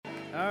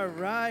All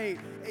right.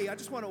 Hey, I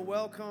just want to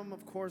welcome,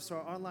 of course, our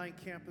online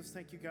campus.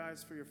 Thank you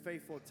guys for your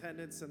faithful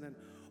attendance. And then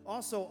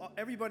also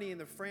everybody in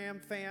the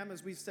fam,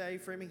 as we say,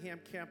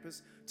 Framingham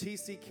campus,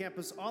 TC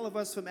campus, all of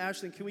us from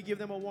Ashland. Can we give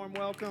them a warm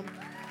welcome?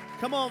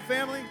 Come on,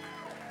 family.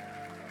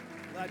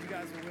 Glad you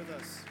guys are with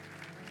us.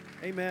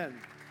 Amen.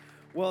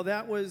 Well,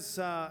 that was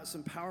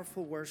some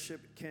powerful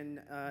worship.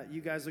 Can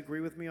you guys agree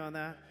with me on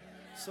that?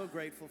 So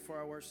grateful for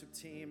our worship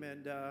team.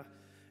 And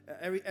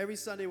every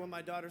Sunday when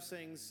my daughter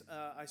sings,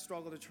 I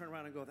struggle to turn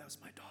around and go, that's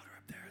my daughter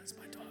up there. That's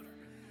my daughter.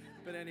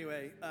 But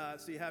anyway,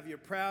 so you have your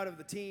proud of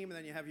the team, and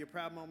then you have your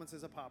proud moments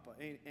as a papa.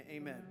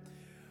 Amen.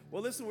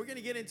 Well, listen, we're going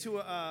to get into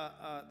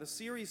the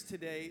series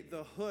today,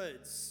 The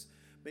Hoods.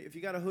 If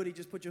you got a hoodie,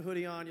 just put your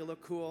hoodie on. You'll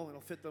look cool.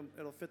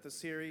 It'll fit the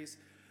series.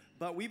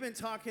 But we've been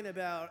talking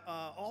about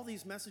all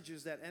these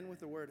messages that end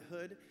with the word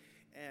hood,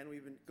 and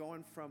we've been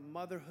going from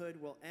motherhood.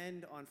 We'll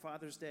end on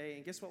Father's Day,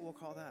 and guess what we'll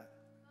call that?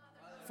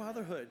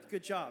 Fatherhood.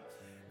 Good job.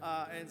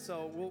 And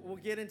so we'll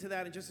get into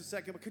that in just a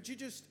second. But could you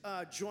just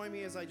join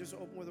me as I just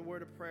open with a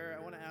word of prayer?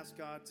 I want to ask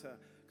God to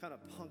kind of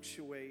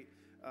punctuate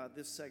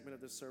this segment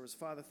of this service.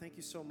 Father, thank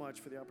you so much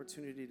for the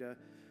opportunity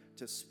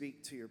to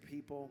speak to your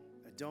people.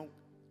 I don't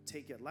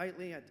take it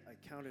lightly. I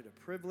count it a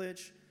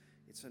privilege.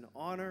 It's an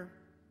honor.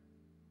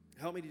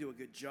 Help me to do a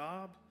good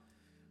job.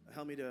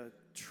 Help me to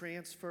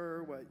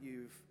transfer what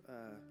you've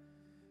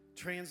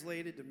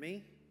translated to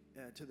me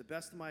to the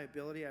best of my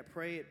ability. I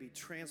pray it be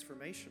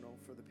transformational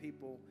for the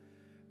people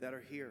that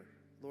are here.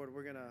 Lord,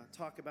 we're going to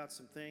talk about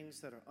some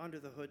things that are under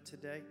the hood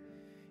today.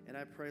 And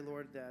I pray,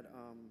 Lord, that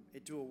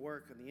it do a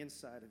work on the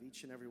inside of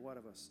each and every one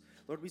of us.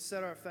 Lord, we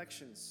set our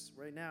affections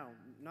right now,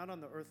 not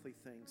on the earthly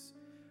things,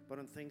 but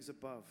on things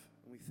above.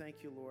 And we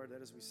thank you, Lord,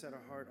 that as we set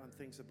our heart on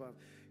things above,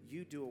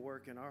 you do a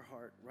work in our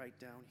heart right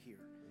down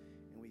here.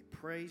 And we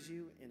praise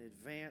you in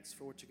advance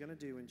for what you're going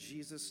to do in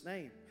Jesus'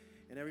 name.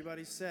 And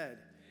everybody said,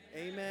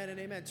 amen and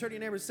amen. Turn to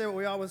your neighbor and say what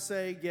we always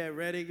say, get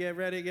ready, get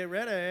ready, get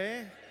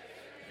ready.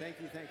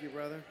 Thank you,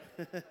 brother.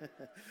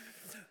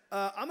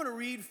 I'm going to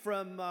read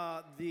from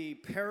the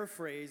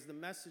paraphrase, the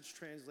Message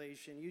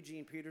translation.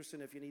 Eugene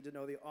Peterson, if you need to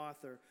know the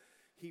author,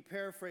 he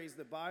paraphrased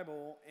the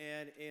Bible,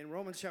 and in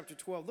Romans chapter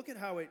 12, look at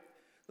how it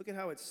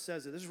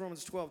says it. This is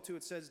Romans 12:2.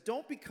 It says,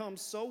 "Don't become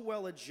so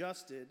well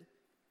adjusted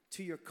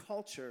to your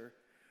culture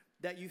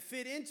that you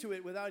fit into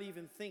it without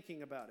even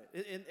thinking about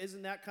it."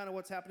 Isn't that kind of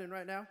what's happening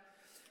right now?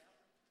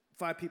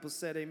 5 people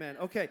said amen.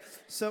 Okay,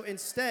 so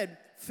instead,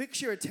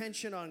 fix your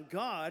attention on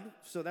God.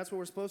 So that's what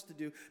we're supposed to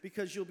do,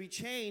 because you'll be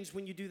changed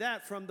when you do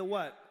that from the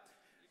what?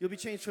 You'll be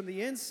changed from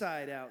the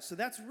inside out. So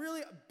that's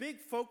really a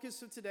big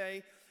focus of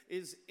today,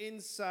 is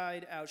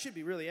inside out. Should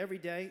be really every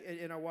day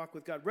in our walk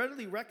with God.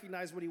 Readily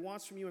recognize what he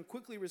wants from you and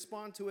quickly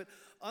respond to it,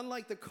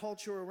 unlike the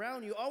culture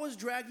around you, always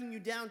dragging you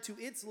down to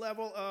its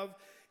level of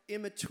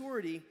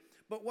immaturity.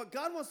 But what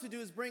God wants to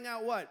do is bring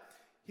out what?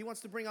 He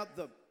wants to bring out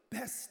the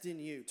best in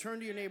you.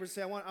 Turn to your neighbor and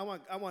say, I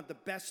want the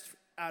best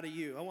out of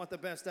you. I want the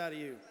best out of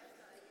you.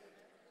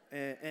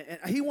 And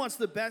he wants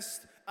the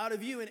best out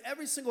of you in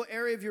every single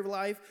area of your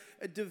life,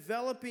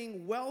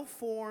 developing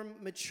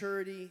well-formed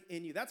maturity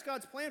in you. That's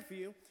God's plan for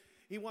you.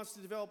 He wants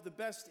to develop the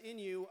best in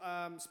you.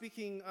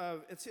 Speaking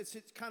of, it's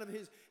kind of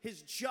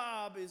his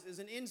job is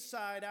an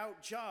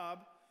inside-out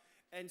job.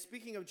 And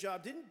speaking of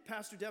job, didn't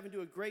Pastor Devin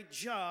do a great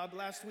job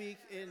last week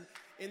in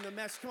the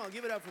mess? Come on,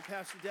 give it up for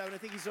Pastor Devin. I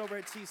think he's over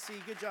at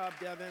TC. Good job,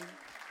 Devin.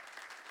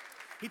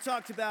 He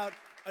talked about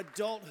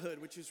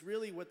adulthood, which is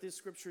really what this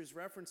scripture is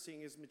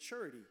referencing, is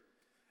maturity.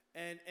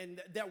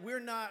 And that we're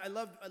not, I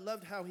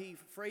loved how he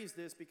phrased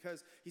this,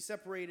 because he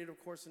separated, of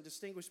course, and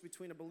distinguished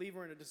between a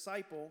believer and a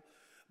disciple.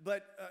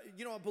 But,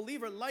 a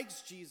believer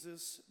likes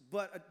Jesus,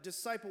 but a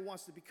disciple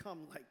wants to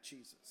become like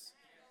Jesus.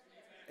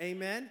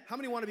 Amen. How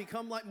many want to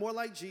become more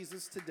like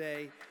Jesus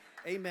today?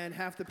 Amen.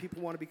 Half the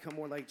people want to become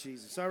more like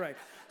Jesus. All right.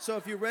 So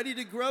if you're ready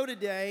to grow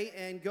today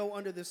and go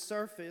under the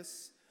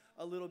surface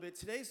a little bit,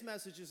 today's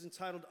message is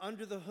entitled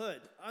Under the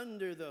Hood.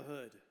 Under the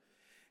Hood.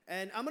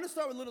 And I'm going to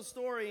start with a little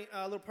story,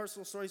 a little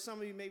personal story.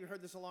 Some of you maybe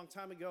heard this a long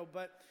time ago,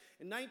 but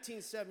in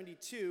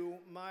 1972,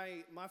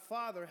 my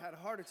father had a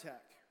heart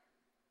attack.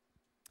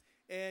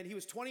 And he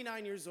was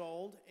 29 years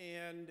old,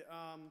 and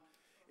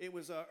it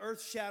was an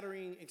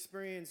earth-shattering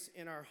experience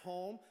in our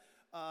home.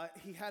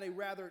 He had a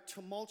rather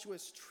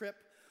tumultuous trip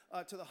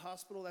to the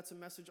hospital. That's a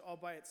message all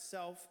by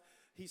itself.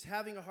 He's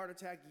having a heart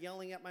attack,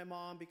 yelling at my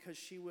mom because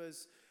she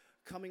was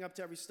coming up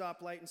to every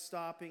stoplight and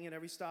stopping, and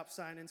every stop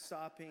sign and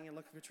stopping and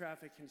looking for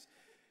traffic. And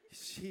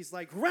she's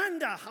like,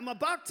 "Rhonda, I'm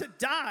about to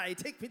die.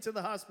 Take me to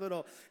the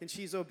hospital." And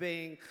she's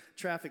obeying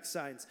traffic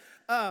signs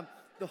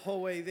the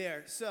whole way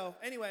there. So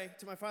anyway,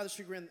 to my father's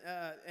chagrin,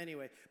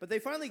 but they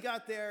finally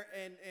got there,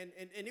 and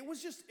it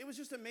was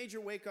just a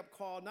major wake-up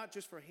call, not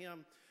just for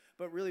him,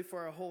 but really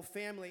for our whole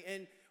family.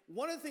 And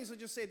one of the things I'll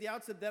just say at the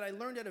outset that I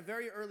learned at a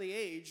very early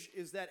age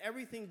is that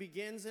everything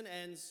begins and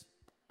ends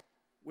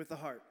with the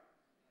heart.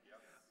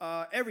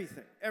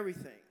 Everything.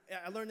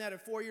 I learned that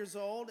at 4 years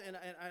old, and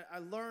I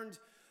learned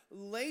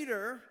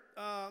later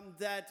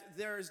that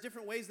there's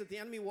different ways that the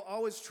enemy will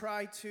always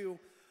try to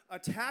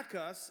attack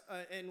us,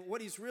 and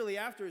what he's really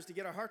after is to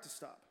get our heart to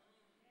stop.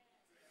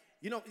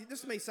 You know,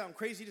 this may sound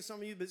crazy to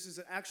some of you, but this is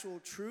an actual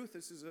truth.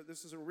 This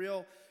is a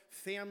real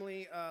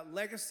family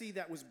legacy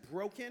that was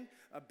broken.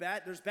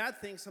 There's bad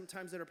things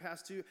sometimes that are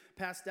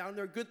passed down.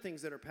 There are good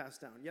things that are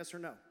passed down. Yes or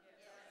no? Yes.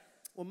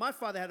 Well, my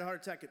father had a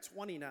heart attack at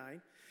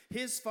 29.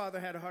 His father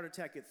had a heart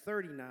attack at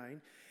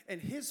 39.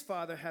 And his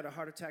father had a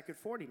heart attack at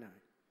 49.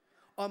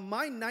 On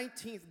my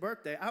 19th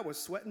birthday, I was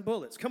sweating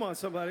bullets. Come on,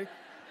 somebody.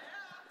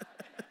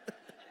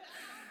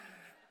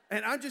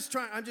 And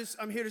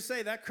I'm here to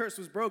say that curse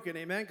was broken,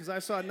 amen? Because I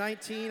saw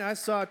 19, I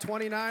saw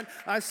 29,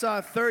 I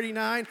saw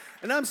 39,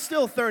 and I'm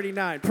still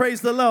 39. Praise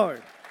the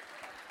Lord.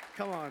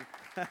 Come on.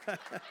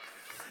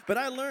 But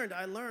I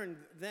learned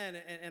then,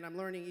 and I'm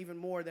learning even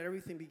more, that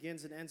everything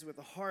begins and ends with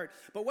the heart.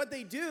 But what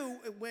they do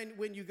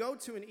when you go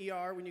to an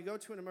ER, when you go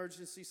to an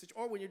emergency situation,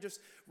 or when you're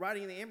just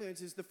riding in the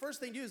ambulance, is the first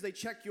thing they do is they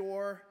check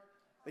your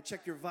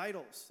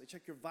vitals. They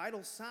check your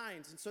vital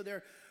signs. And so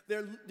they're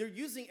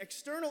using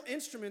external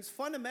instruments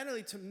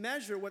fundamentally to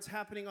measure what's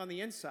happening on the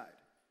inside,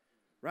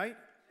 right?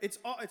 It's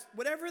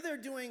whatever they're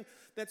doing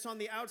that's on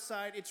the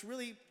outside. It's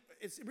really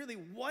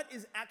what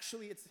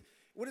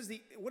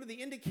are the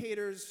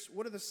indicators?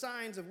 What are the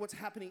signs of what's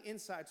happening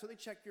inside? So they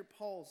check your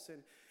pulse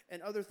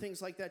and other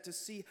things like that to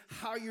see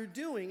how you're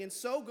doing. And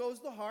so goes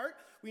the heart.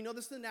 We know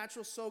this is the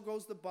natural. So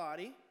goes the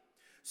body.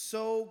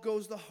 So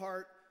goes the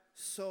heart.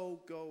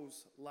 So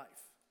goes life.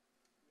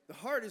 The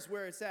heart is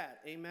where it's at,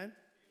 amen?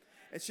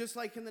 It's just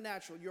like in the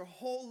natural. Your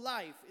whole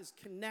life is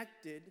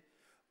connected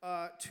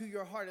to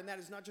your heart, and that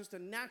is not just a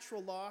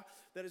natural law,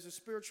 that is a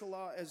spiritual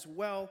law as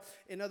well.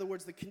 In other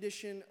words, the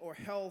condition or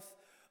health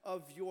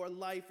of your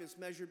life is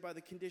measured by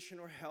the condition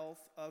or health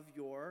of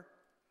your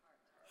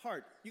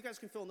heart. You guys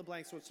can fill in the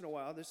blanks once in a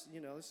while. This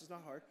is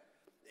not hard.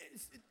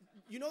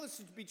 You know this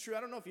to be true.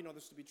 I don't know if you know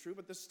this to be true,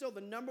 but still the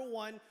number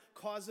one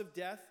cause of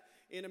death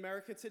in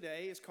America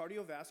today is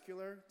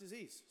cardiovascular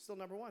disease. Still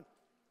number one.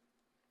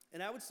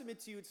 And I would submit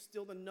to you, it's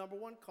still the number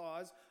one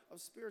cause of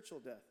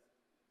spiritual death.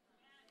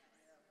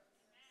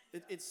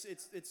 It's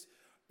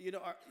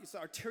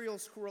arterial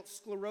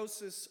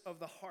sclerosis of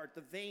the heart. The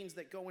veins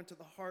that go into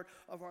the heart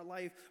of our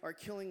life are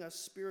killing us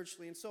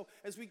spiritually. And so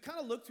as we kind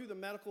of look through the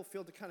medical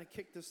field to kind of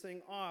kick this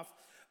thing off,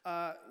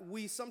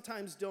 we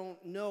sometimes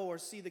don't know or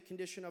see the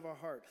condition of our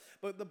heart.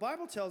 But the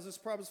Bible tells us,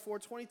 Proverbs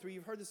 4:23,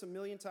 you've heard this a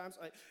million times.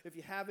 If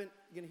you haven't,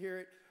 you can hear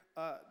it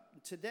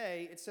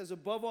today. It says,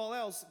 above all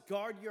else,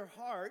 guard your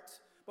heart.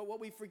 But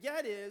what we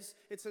forget is,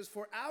 it says,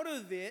 for out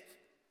of it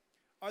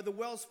are the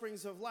well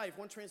springs of life.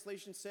 One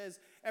translation says,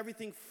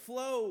 everything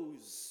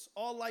flows,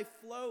 all life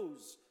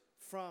flows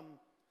from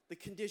the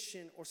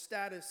condition or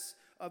status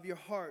of your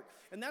heart.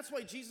 And that's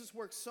why Jesus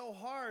worked so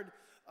hard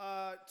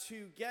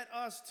to get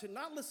us to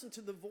not listen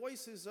to the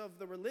voices of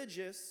the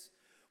religious,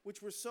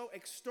 which were so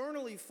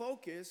externally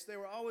focused. They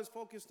were always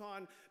focused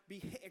on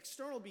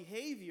external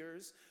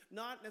behaviors,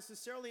 not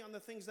necessarily on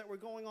the things that were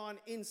going on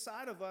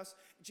inside of us.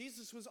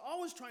 Jesus was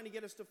always trying to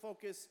get us to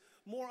focus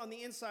more on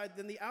the inside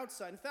than the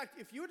outside. In fact,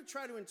 if you were to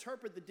try to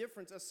interpret the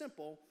difference, a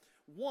simple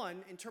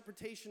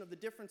interpretation of the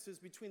differences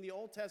between the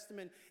Old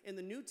Testament and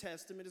the New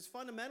Testament is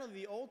fundamentally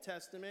the Old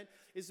Testament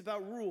is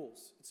about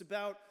rules. It's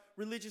about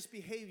religious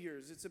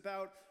behaviors. It's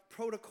about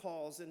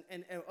protocols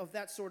and of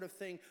that sort of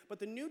thing. But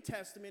the New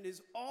Testament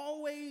is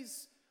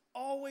always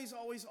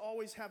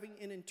having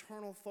an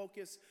internal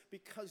focus,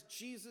 because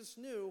Jesus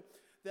knew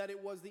that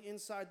it was the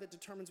inside that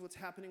determines what's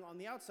happening on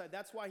the outside.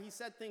 That's why he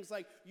said things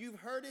like, you've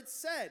heard it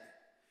said.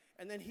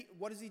 And then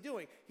what is he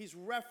doing? He's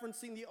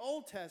referencing the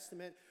Old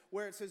Testament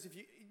where it says,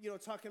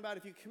 talking about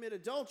if you commit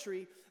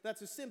adultery,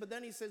 that's a sin. But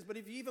then he says, but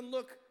if you even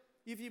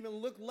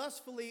look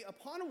lustfully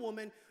upon a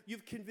woman,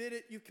 you've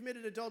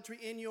committed adultery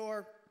in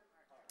your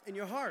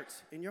heart,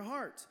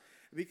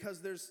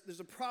 because there's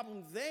a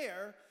problem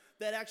there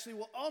that actually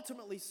will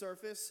ultimately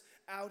surface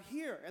out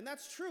here. And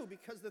that's true,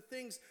 because the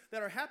things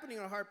that are happening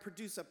in our heart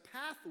produce a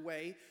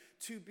pathway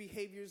to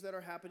behaviors that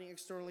are happening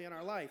externally in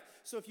our life.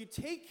 So if you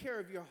take care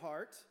of your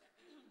heart,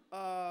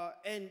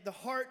 then the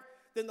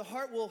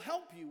heart will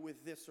help you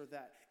with this or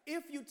that,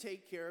 if you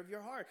take care of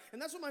your heart.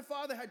 And that's what my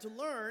father had to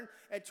learn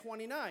at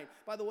 29.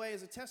 By the way,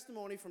 as a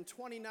testimony, from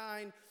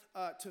 29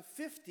 to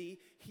 50,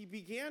 he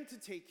began to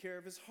take care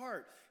of his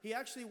heart. He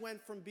actually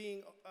went from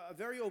being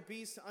very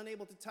obese to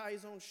unable to tie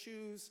his own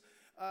shoes,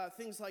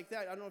 things like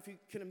that. I don't know if you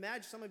can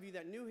imagine. Some of you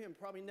that knew him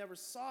probably never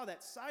saw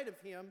that side of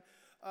him,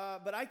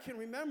 but I can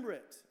remember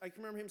it. I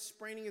can remember him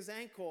spraining his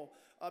ankle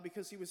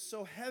because he was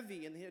so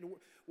heavy, and he had to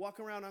walk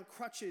around on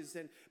crutches.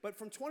 But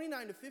from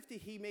 29 to 50,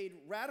 he made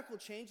radical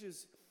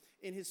changes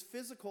in his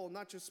physical,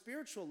 not just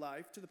spiritual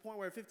life, to the point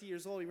where at 50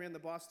 years old, he ran the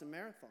Boston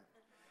Marathon.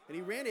 And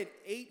he ran it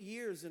 8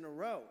 years in a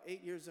row.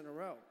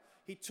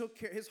 He took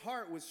care. His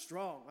heart was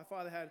strong. My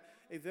father had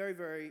a very,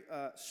 very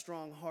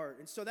strong heart.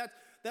 And so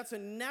that's a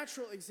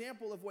natural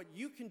example of what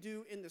you can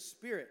do in the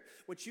spirit,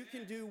 what you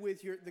can do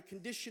with the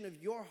condition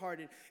of your heart,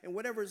 and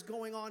whatever is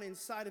going on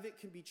inside of it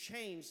can be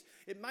changed.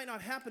 It might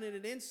not happen in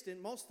an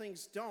instant. Most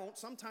things don't.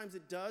 Sometimes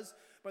it does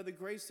by the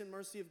grace and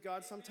mercy of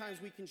God.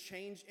 Sometimes we can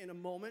change in a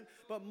moment,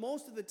 but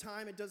most of the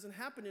time it doesn't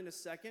happen in a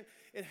second.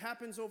 It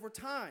happens over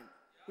time.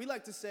 We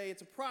like to say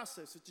it's a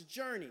process. It's a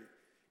journey.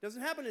 It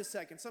doesn't happen in a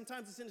second.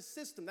 Sometimes it's in a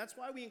system. That's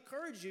why we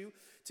encourage you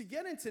to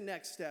get into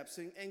next steps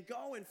and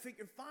go and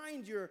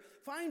find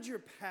your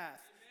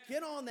path.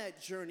 Get on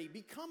that journey.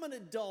 Become an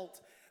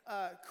adult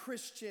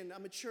Christian, a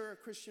mature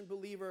Christian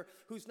believer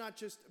who's not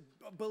just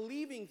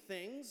believing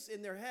things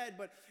in their head,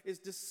 but is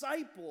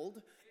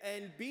discipled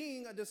and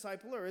being a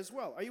discipler as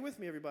well. Are you with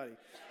me, everybody?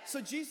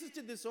 So Jesus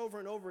did this over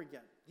and over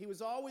again. He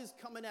was always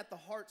coming at the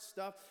heart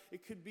stuff.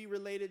 It could be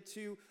related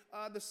to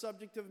the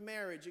subject of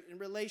marriage and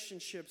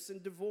relationships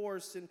and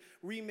divorce and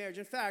remarriage.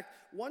 In fact,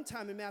 one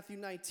time in Matthew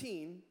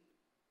 19,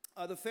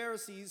 the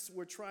Pharisees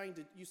were trying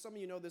to, some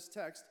of you know this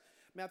text,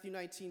 Matthew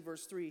 19,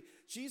 verse 3.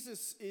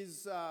 Jesus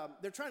is,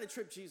 they're trying to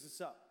trip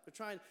Jesus up. They're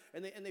trying,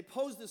 and they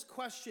pose this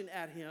question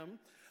at him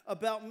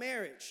about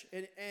marriage.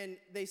 And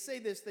they say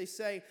this, they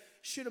say,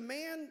 should a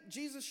man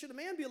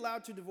be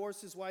allowed to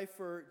divorce his wife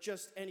for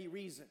just any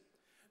reason?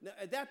 Now,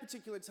 at that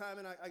particular time,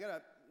 and I got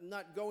to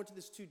not go into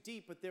this too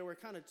deep, but there were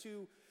kind of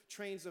two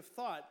trains of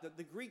thought.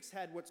 The Greeks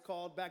had what's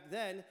called, back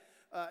then,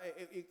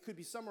 it could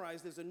be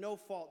summarized as a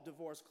no-fault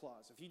divorce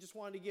clause. If you just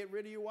wanted to get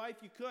rid of your wife,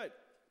 you could.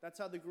 That's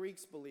how the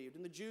Greeks believed.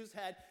 And the Jews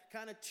had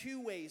kind of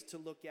two ways to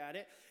look at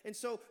it. And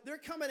so they're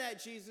coming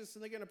at Jesus,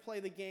 and they're going to play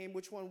the game,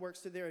 which one works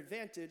to their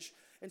advantage.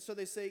 And so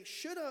they say,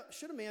 should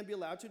a man be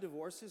allowed to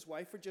divorce his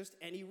wife for just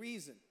any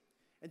reason?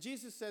 And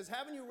Jesus says,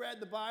 haven't you read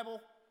the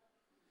Bible?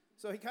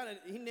 So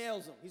he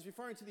nails them. He's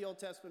referring to the Old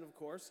Testament, of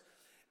course.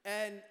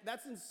 And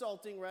that's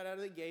insulting right out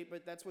of the gate,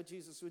 but that's what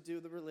Jesus would do,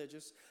 the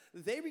religious.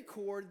 They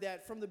record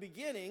that from the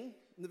beginning,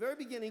 in the very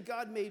beginning,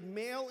 God made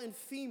male and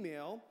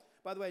female.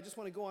 By the way, I just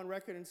want to go on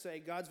record and say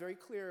God's very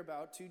clear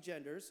about two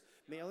genders,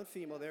 male and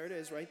female. There it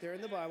is, right there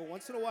in the Bible.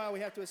 Once in a while, we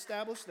have to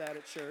establish that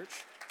at church.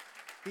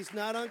 He's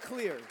not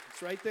unclear.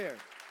 It's right there.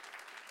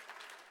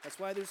 That's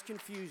why there's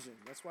confusion.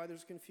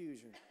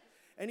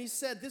 And he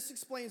said, this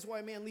explains why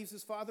a man leaves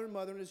his father and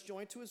mother and is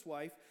joined to his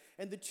wife,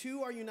 and the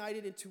two are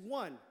united into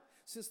one.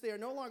 Since they are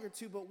no longer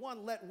two but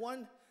one,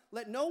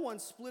 let no one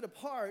split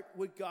apart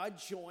what God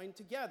joined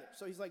together.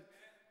 So he's like,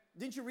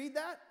 didn't you read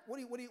that?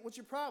 What's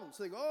your problem?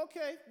 So they go, oh,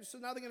 okay. So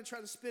now they're going to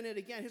try to spin it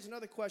again. Here's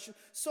another question.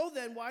 So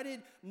then, why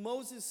did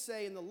Moses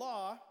say in the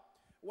law,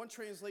 one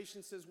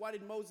translation says, why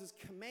did Moses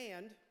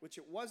command, which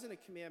it wasn't a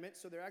commandment,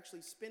 so they're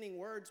actually spinning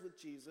words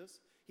with Jesus.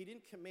 He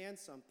didn't command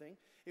something.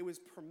 It was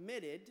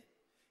permitted.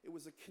 It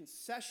was a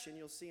concession,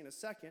 you'll see in a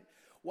second.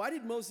 Why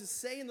did Moses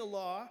say in the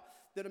law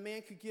that a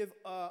man could give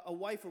a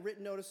wife a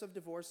written notice of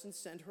divorce and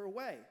send her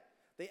away?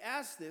 They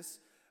asked this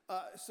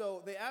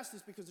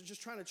because they're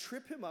just trying to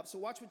trip him up. So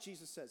watch what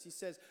Jesus says. He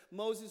says,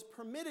 Moses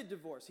permitted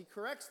divorce. He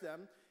corrects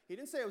them. He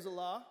didn't say it was a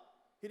law.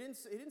 He didn't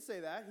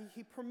say that.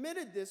 He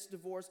permitted this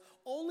divorce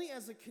only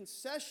as a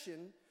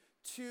concession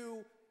to,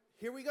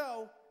 here we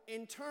go,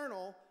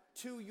 internal,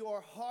 to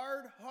your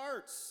hard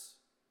hearts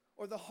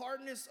or the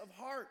hardness of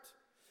heart.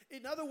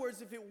 In other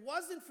words, if it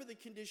wasn't for the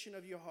condition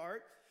of your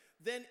heart,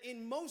 then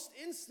in most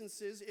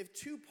instances, if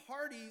two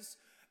parties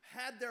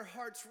had their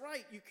hearts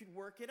right, you could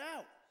work it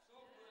out.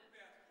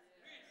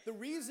 The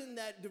reason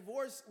that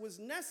divorce was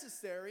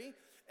necessary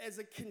as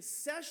a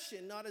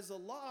concession, not as a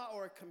law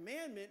or a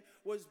commandment,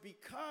 was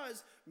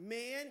because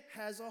man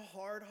has a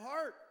hard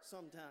heart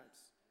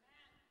sometimes.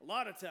 A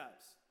lot of times.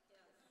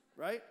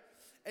 Right?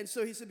 And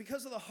so he said,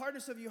 because of the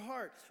hardness of your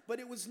heart. But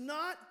it was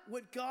not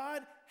what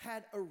God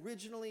had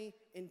originally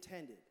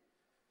intended.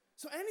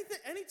 So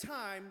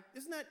anytime,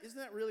 isn't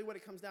that really what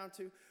it comes down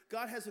to?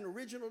 God has an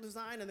original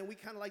design, and then we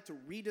kind of like to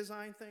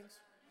redesign things.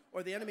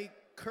 Or the enemy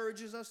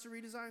encourages us to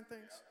redesign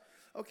things.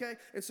 Okay?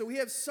 And so we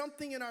have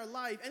something in our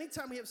life.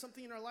 Anytime we have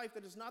something in our life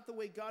that is not the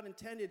way God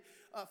intended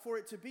for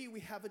it to be,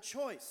 we have a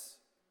choice.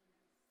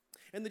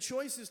 And the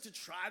choice is to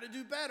try to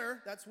do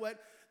better. That's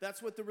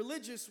what the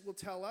religious will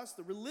tell us.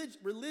 The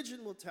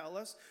religion will tell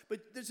us.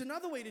 But there's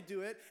another way to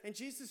do it. And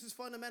Jesus is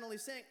fundamentally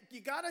saying,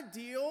 you got to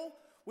deal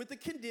with the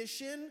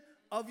condition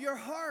of your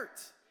heart.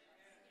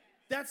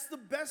 That's the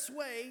best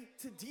way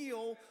to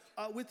deal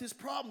with this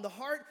problem. The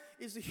heart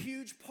is a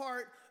huge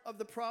part of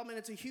the problem, and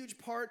it's a huge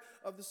part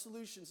of the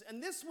solutions.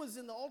 And this was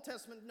in the Old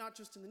Testament, not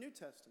just in the New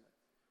Testament.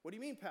 What do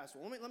you mean, Pastor?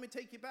 Well, let me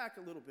take you back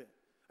a little bit.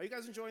 Are you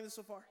guys enjoying this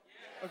so far?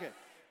 Yeah. Okay,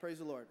 praise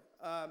the Lord.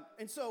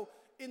 And so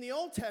in the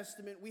Old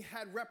Testament, we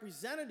had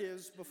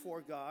representatives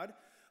before God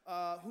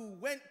who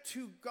went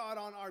to God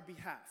on our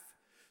behalf.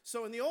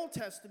 So in the Old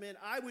Testament,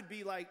 I would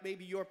be like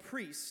maybe your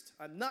priest.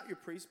 I'm not your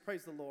priest,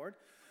 praise the Lord.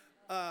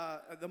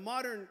 The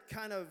modern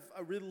kind of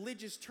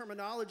religious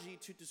terminology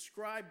to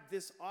describe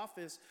this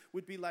office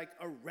would be like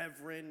a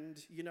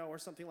reverend, or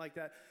something like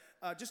that.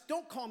 Just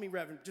don't call me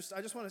reverend.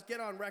 I just want to get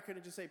on record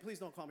and just say, please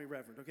don't call me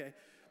reverend, okay?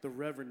 The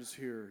reverend is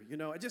here,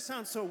 it just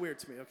sounds so weird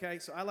to me, okay?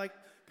 So I like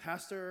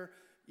pastor,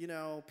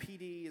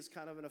 PD is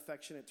kind of an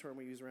affectionate term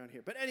we use around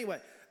here. But anyway,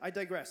 I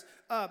digress.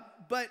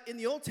 But in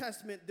the Old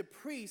Testament, the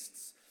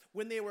priests,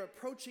 when they were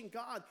approaching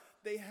God,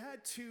 they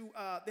had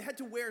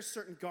to wear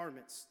certain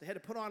garments. They had to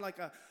put on like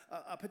a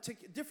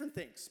particular different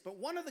things. But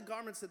one of the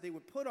garments that they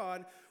would put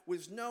on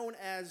was known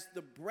as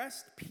the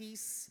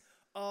breastpiece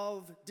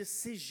of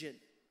decision.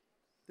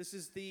 This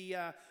is the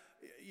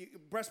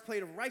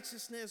breastplate of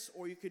righteousness,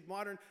 or you could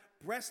modern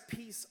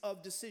breastpiece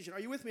of decision. Are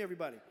you with me,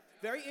 everybody?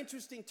 Very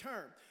interesting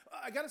term.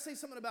 I got to say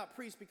something about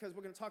priests because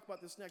we're going to talk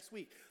about this next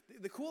week.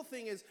 The cool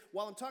thing is,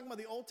 while I'm talking about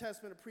the Old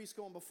Testament, a priest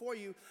going before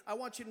you, I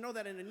want you to know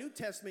that in the New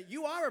Testament,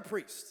 you are a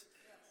priest.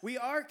 We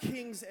are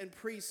kings and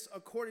priests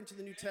according to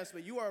the New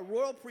Testament. You are a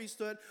royal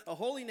priesthood, a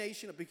holy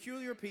nation, a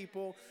peculiar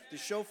people to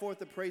show forth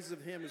the praises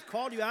of him who's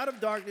called you out of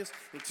darkness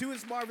into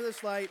his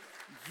marvelous light.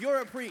 You're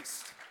a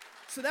priest.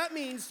 So that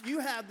means you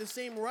have the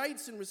same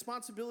rights and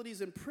responsibilities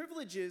and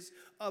privileges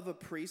of a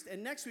priest.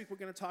 And next week, we're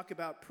going to talk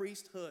about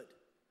priesthood.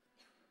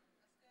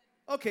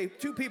 Okay,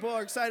 2 people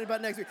are excited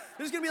about next week.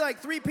 There's going to be like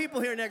 3 people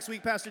here next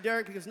week, Pastor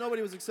Deryck, because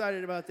nobody was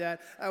excited about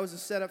that. I was a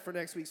setup for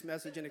next week's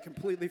message, and it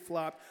completely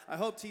flopped. I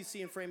hope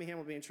TC and Framingham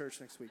will be in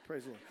church next week.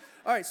 Praise the Lord.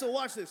 All right, so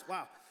watch this.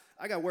 Wow,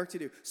 I got work to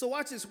do. So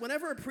watch this.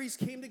 Whenever a priest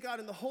came to God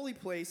in the holy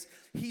place,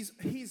 he's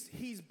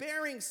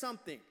bearing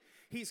something.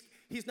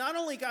 He's not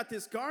only got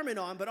this garment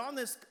on, but on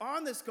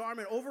this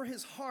garment over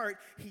his heart,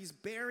 he's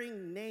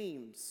bearing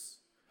names.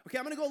 Okay,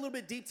 I'm going to go a little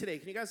bit deep today.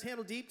 Can you guys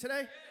handle deep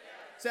today?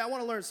 Say, I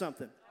want to learn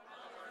something.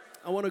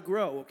 I want to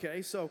grow,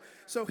 okay? So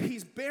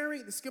he's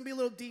bearing, this is going to be a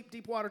little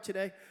deep water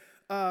today.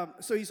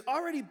 So he's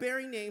already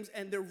bearing names,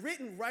 and they're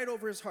written right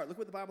over his heart. Look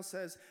what the Bible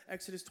says.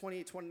 Exodus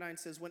 28:29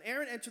 says, when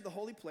Aaron entered the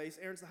holy place,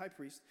 Aaron's the high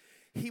priest,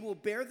 he will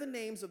bear the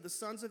names of the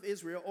sons of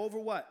Israel over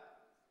what?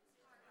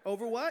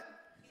 Over what?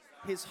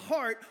 His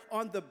heart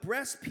on the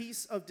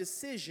breastpiece of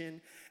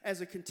decision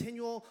as a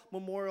continual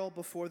memorial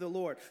before the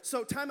Lord.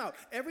 So time out.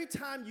 Every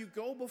time you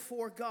go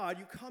before God,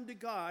 you come to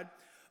God,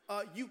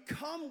 you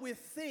come with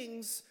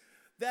things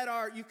that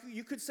are,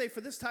 you could say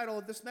for this title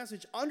of this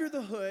message, under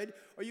the hood,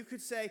 or you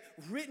could say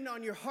written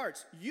on your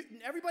hearts.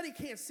 Everybody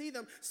can't see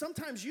them.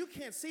 Sometimes you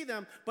can't see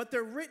them, but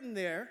they're written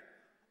there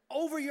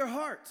over your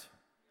heart.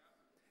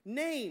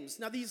 Names.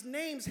 Now, these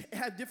names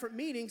have different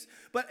meanings,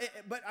 but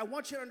I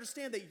want you to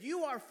understand that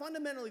you are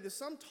fundamentally the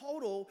sum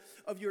total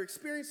of your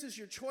experiences,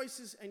 your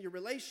choices, and your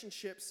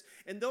relationships,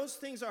 and those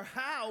things are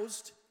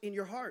housed in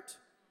your heart.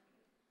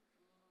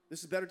 This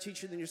is better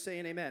teaching than you're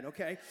saying amen,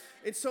 okay?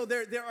 And so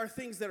there are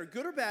things that are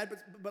good or bad,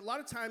 but a lot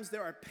of times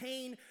there are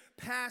pain,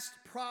 past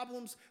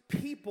problems,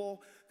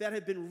 people that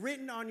have been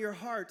written on your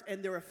heart,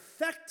 and they're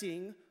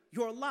affecting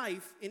your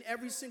life in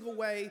every single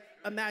way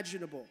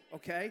imaginable,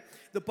 okay?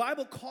 The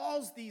Bible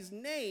calls these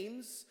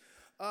names,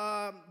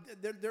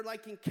 they're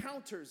like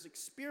encounters,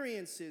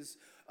 experiences,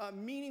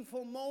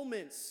 meaningful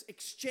moments,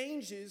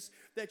 exchanges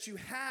that you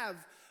have.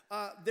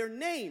 They're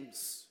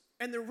names,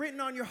 and they're written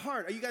on your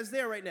heart. Are you guys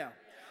there right now?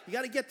 You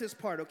got to get this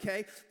part,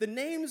 okay? The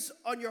names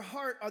on your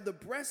heart are the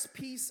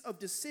breastpiece of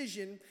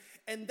decision,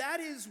 and that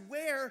is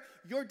where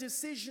your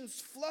decisions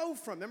flow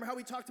from. Remember how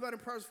we talked about in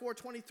Proverbs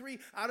 4:23?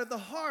 Out of the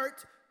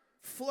heart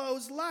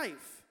flows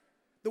life.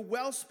 The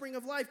wellspring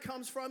of life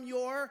comes from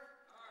your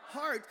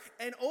heart,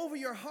 and over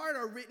your heart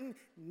are written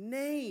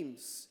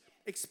names,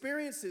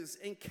 experiences,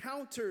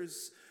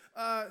 encounters,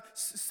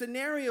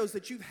 scenarios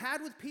that you've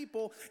had with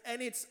people,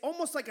 and it's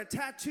almost like a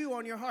tattoo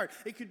on your heart.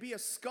 It could be a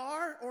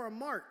scar or a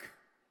mark.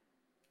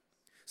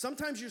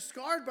 Sometimes you're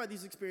scarred by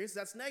these experiences,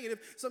 that's negative.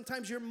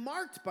 Sometimes you're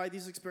marked by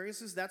these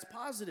experiences, that's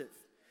positive.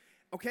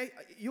 Okay,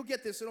 you'll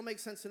get this, it'll make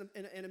sense in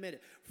a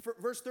minute.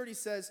 Verse 30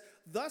 says,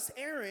 thus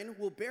Aaron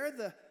will bear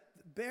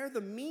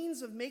the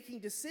means of making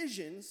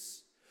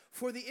decisions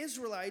for the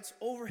Israelites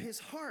over his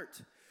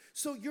heart.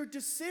 So your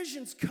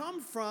decisions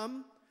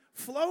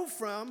flow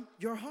from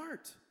your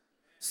heart.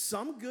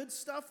 Some good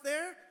stuff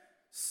there,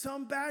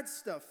 some bad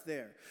stuff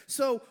there.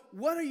 So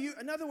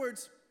in other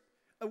words,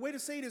 a way to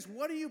say it is,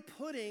 what are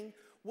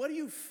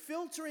you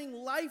filtering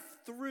life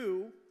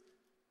through?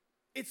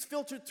 It's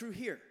filtered through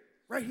here,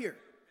 right here.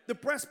 The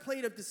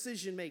breastplate of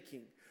decision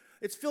making.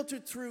 It's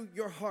filtered through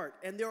your heart.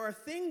 And there are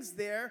things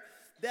there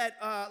that,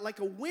 like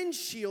a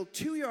windshield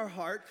to your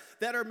heart,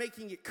 that are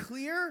making it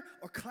clear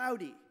or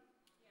cloudy.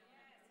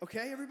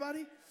 Okay,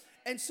 everybody?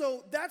 And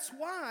so that's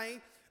why,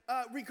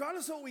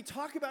 regardless of what we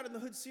talk about in the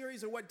Hood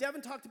series or what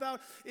Devin talked about,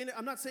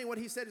 I'm not saying what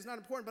he said is not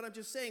important, but I'm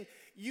just saying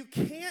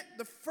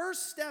the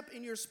first step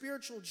in your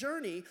spiritual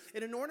journey,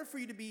 and in order for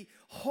you to be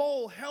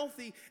whole,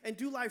 healthy, and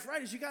do life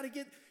right, is you got to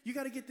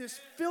get this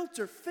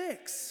filter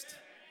fixed.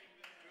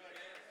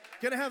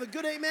 Gonna have a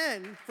good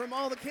amen from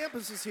all the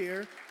campuses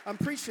here. I'm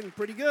preaching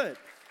pretty good.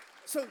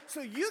 So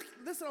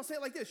listen, I'll say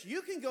it like this.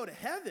 You can go to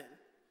heaven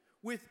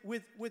with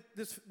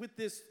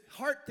this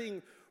heart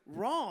thing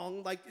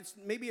wrong, like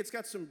maybe it's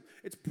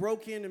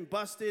broken and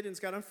busted, and it's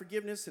got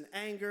unforgiveness and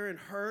anger and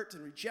hurt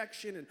and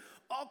rejection and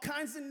all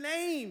kinds of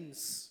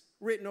names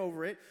written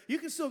over it. You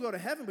can still go to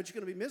heaven, but you're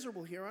going to be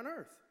miserable here on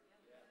earth.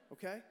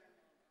 Okay?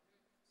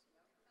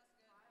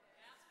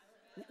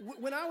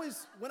 When I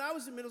was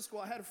in middle school,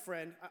 I had a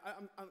friend.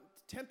 I'm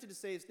tempted to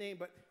say his name,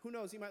 but who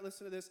knows? He might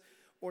listen to this,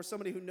 or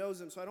somebody who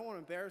knows him, so I don't want to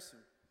embarrass him.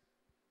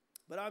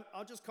 But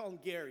I'll just call him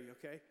Gary,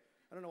 okay?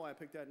 I don't know why I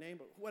picked that name,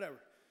 but whatever.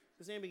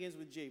 His name begins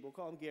with G. We'll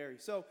call him Gary.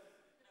 So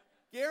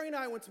Gary and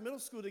I went to middle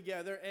school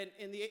together,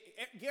 and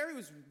Gary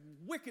was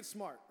wicked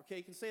smart, okay?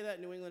 You can say that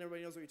in New England.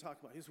 Everybody knows what you're talking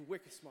about. He was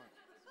wicked smart.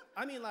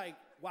 I mean, like,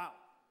 wow,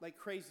 like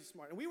crazy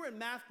smart. And we were in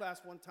math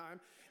class one time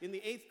in the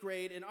 8th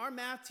grade, and our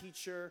math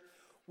teacher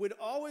would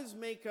always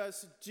make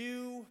us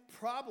do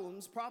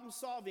problem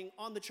solving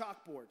on the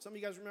chalkboard. Some of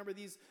you guys remember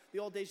the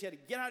old days. You had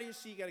to get out of your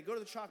seat, you got to go to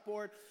the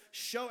chalkboard,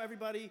 show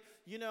everybody,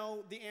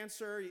 the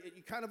answer.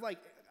 You kind of like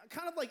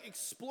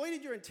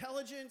exploited your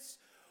intelligence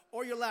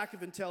or your lack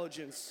of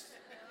intelligence.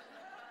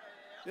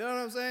 You know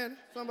what I'm saying?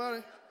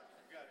 Somebody?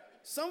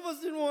 Some of us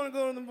didn't want to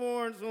go to the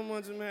board so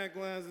much in math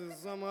classes,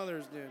 some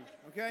others did,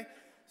 okay?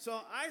 So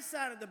I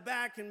sat at the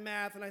back in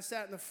math, and I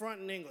sat in the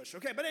front in English,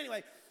 okay? But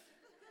anyway,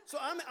 so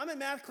I'm in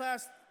math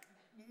class.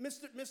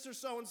 Mr.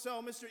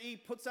 So-and-so, Mr. E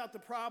puts out the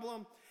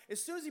problem.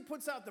 As soon as he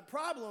puts out the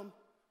problem,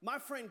 my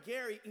friend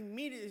Gary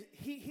immediately,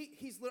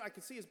 I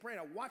could see his brain.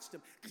 I watched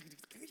him.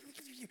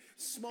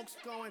 Smoke's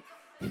going.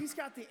 He's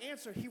got the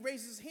answer. He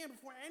raises his hand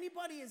before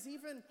anybody has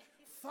even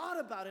thought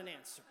about an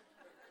answer.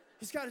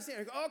 He's got his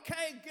hand. I go,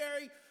 okay,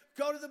 Gary,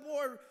 go to the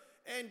board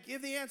and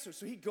give the answer.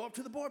 So he'd go up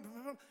to the board,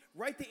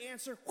 write the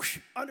answer, whoosh,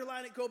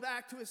 underline it, go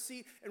back to his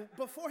seat. And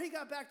before he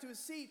got back to his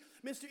seat,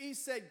 Mr. E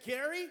said,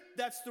 Gary,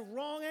 that's the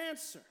wrong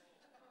answer.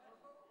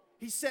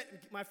 He said,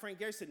 my friend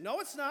Gary said,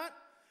 no, it's not.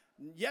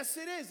 Yes,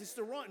 it is. It's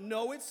the wrong.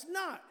 No, it's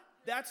not.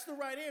 That's the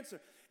right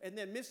answer. And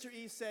then Mr.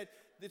 E said,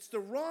 it's the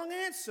wrong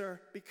answer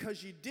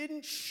because you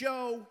didn't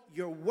show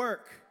your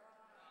work.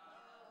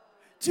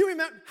 Do you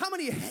remember? How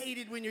many of you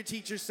hated when your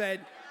teacher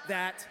said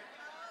that?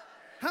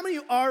 How many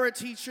of you are a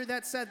teacher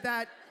that said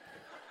that?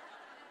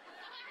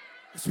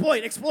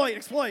 Exploit.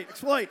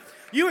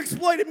 You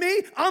exploited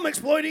me, I'm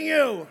exploiting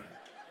you.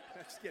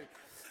 Just kidding.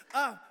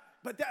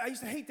 But I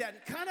used to hate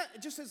that. Kind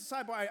of, just as a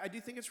sidebar, I do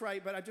think it's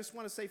right, but I just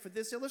want to say for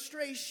this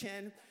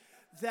illustration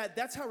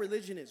that's how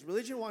religion is.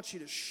 Religion wants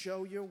you to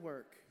show your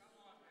work.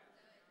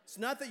 It's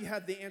not that you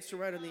have the answer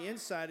right on the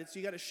inside. It's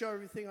you got to show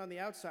everything on the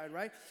outside,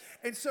 right?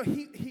 And so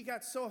he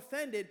got so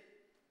offended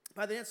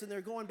by the answer, and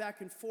they're going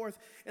back and forth.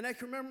 And I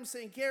can remember him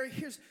saying, Gary,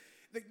 here's,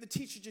 the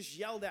teacher just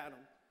yelled at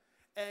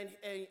him.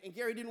 And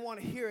Gary didn't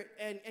want to hear it.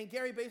 And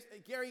Gary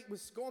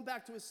was going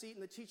back to his seat,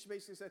 and the teacher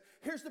basically said,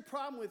 here's the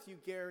problem with you,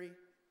 Gary.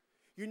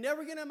 You're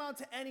never going to amount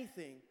to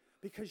anything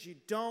because you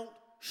don't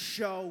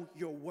show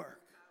your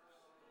work.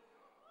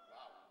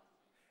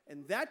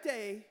 And that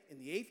day, in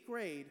the 8th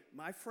grade,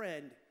 my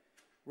friend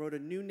wrote a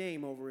new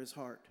name over his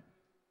heart.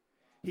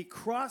 He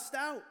crossed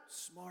out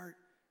smart,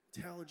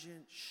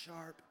 intelligent,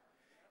 sharp,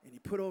 and he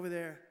put over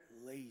there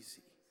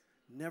lazy.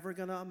 Never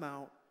going to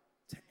amount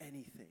to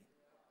anything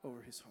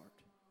over his heart.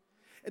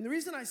 And the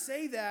reason I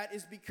say that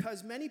is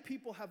because many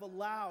people that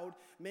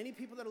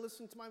are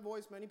listening to my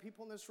voice, many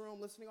people in this room,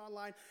 listening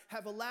online,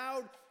 have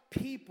allowed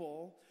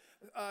people,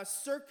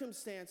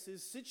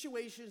 circumstances,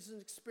 situations,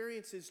 and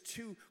experiences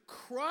to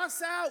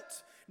cross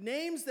out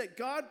names that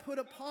God put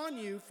upon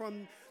you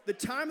from the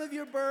time of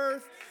your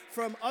birth,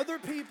 from other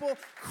people.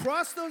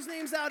 Cross those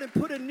names out and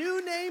put a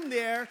new name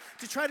there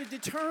to try to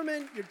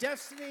determine your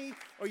destiny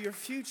or your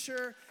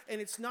future, and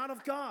it's not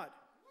of God.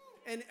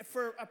 And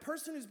for a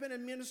person who's been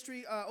in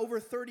ministry over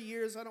 30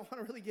 years, I don't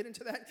want to really get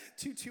into that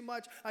too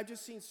much. I've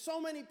just seen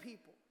so many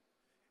people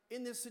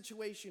in this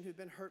situation who've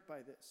been hurt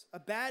by this. A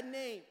bad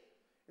name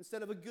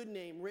instead of a good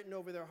name written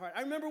over their heart.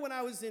 I remember when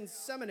I was in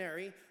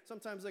seminary,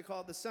 sometimes they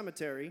call it the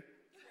cemetery,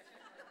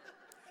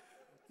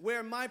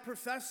 where my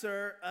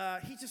professor,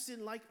 he just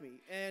didn't like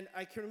me. And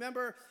I can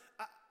remember,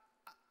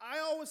 I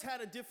always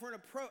had a different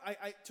approach.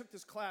 I took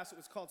this class, it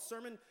was called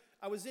Sermon.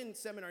 I was in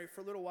seminary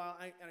for a little while,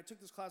 and I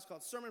took this class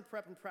called Sermon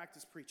Prep and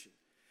Practice Preaching.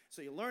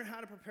 So you learn how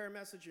to prepare a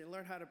message, you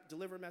learn how to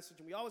deliver a message,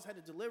 and we always had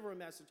to deliver a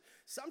message,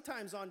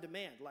 sometimes on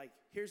demand, like,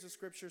 here's the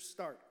scripture,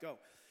 start, go.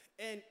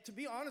 And to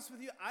be honest with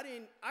you,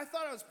 I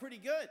thought I was pretty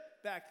good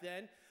back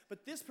then,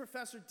 but this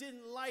professor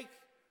didn't like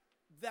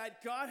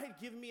that God had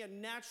given me a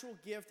natural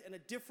gift and a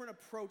different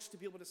approach to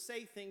be able to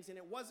say things, and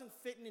it wasn't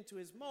fitting into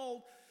his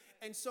mold.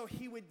 And so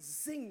he would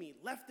zing me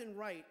left and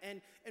right.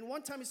 And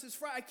one time he says,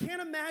 Frye, I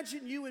can't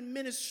imagine you in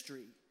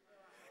ministry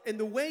and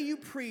the way you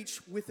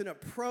preach with an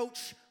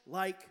approach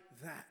like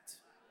that.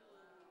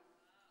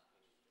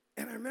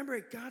 And I remember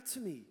it got to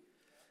me.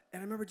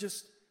 And I remember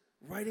just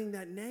writing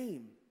that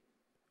name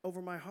over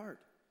my heart.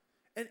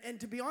 And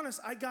to be honest,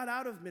 I got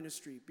out of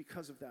ministry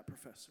because of that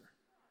professor.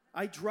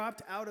 I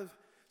dropped out of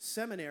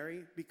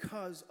seminary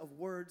because of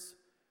words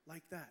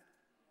like that.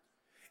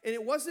 And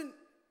it wasn't,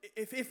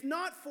 if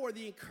not for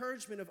the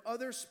encouragement of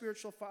other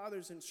spiritual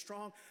fathers and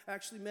strong, I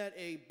actually met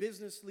a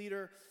business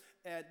leader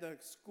at the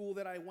school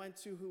that I went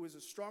to who was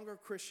a stronger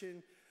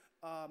Christian,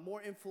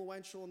 more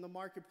influential in the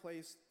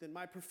marketplace than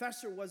my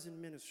professor was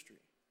in ministry.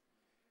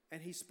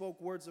 And he spoke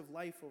words of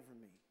life over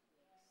me.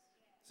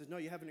 He said, no,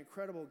 you have an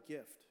incredible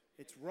gift.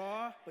 It's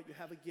raw, but you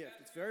have a gift.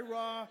 It's very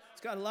raw.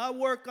 It's got a lot of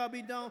work I'll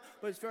be done,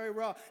 but it's very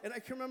raw. And I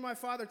can remember my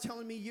father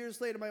telling me years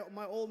later,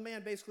 my old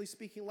man basically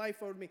speaking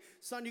life over me,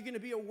 son, you're going to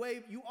be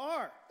you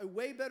are a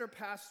way better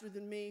pastor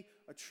than me,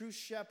 a true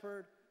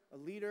shepherd, a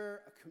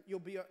leader.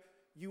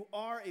 You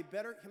are a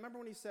better, remember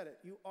when he said it,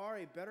 you are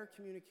a better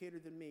communicator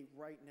than me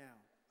right now.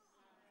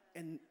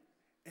 And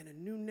a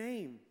new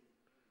name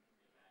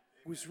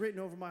was written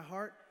over my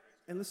heart.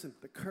 And listen,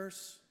 the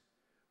curse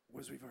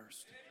was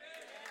reversed.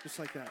 Just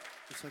like that.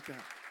 Just like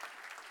that.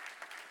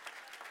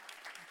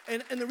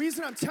 And the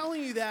reason I'm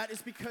telling you that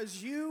is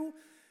because you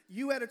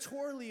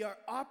editorially are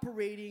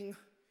operating,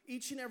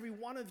 each and every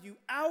one of you,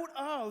 out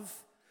of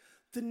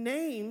the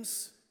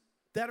names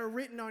that are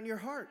written on your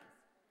heart.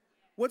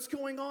 What's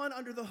going on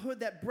under the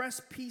hood, that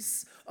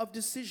breastpiece of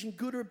decision,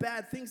 good or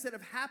bad, things that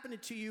have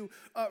happened to you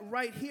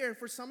right here.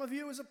 For some of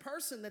you, as a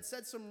person that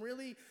said some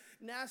really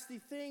nasty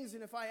things,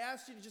 and if I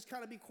asked you to just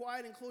kind of be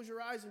quiet and close your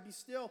eyes and be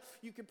still,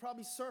 you could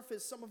probably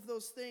surface some of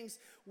those things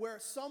where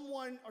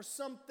someone or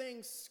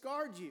something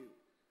scarred you.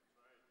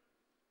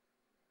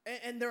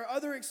 And there are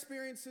other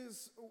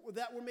experiences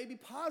that were maybe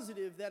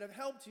positive that have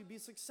helped you be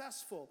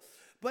successful.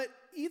 But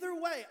either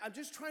way, I'm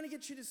just trying to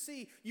get you to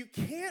see you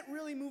can't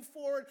really move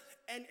forward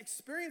and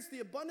experience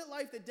the abundant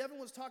life that Devin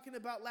was talking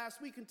about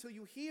last week until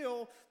you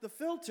heal the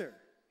filter.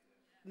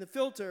 And the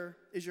filter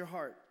is your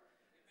heart.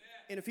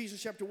 In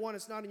Ephesians chapter 1,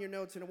 it's not in your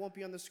notes and it won't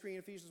be on the screen.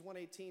 Ephesians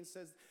 1:18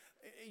 says,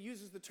 it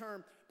uses the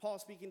term, Paul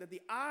speaking, that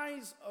the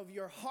eyes of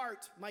your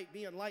heart might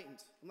be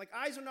enlightened. I'm like,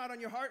 eyes are not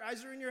on your heart,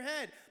 eyes are in your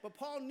head. But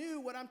Paul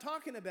knew what I'm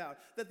talking about,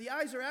 that the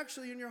eyes are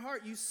actually in your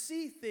heart. You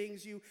see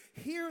things, you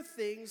hear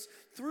things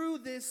through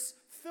this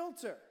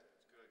filter.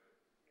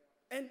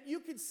 And you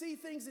can see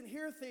things and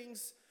hear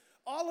things.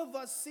 All of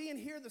us see and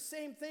hear the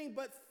same thing,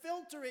 but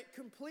filter it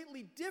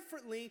completely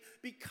differently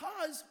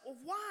because of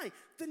why?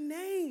 The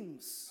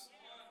names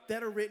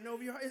that are written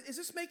over your heart. Is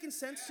this making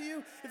sense to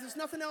you? If there's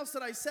nothing else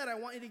that I said, I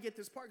want you to get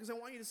this part because I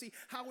want you to see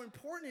how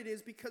important it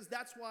is, because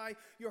that's why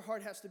your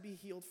heart has to be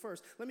healed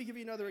first. Let me give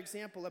you another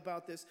example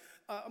about this.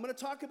 I'm going to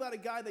talk about a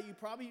guy that you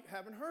probably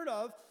haven't heard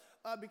of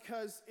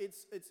because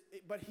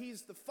but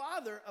he's the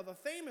father of a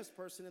famous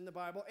person in the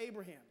Bible,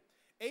 Abraham.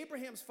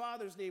 Abraham's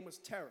father's name was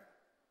Terah.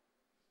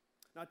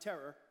 Not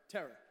terror,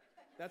 terror.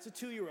 That's a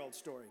 2-year-old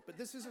story. But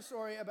this is a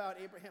story about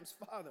Abraham's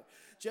father.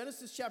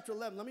 Genesis chapter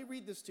 11. Let me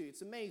read this to you.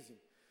 It's amazing.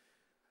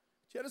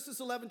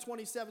 Genesis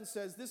 11:27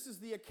 says, this is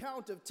the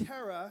account of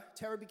Terah.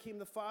 Terah became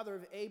the father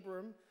of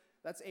Abram,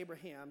 that's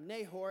Abraham,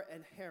 Nahor,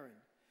 and Haran.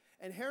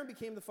 And Haran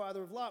became the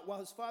father of Lot. While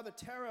his father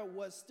Terah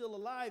was still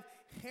alive,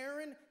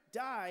 Haran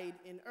died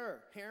in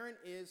Ur. Haran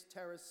is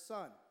Terah's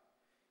son.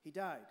 He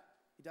died.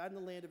 He died in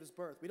the land of his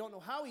birth. We don't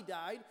know how he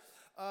died.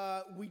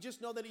 We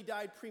just know that he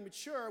died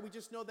premature. We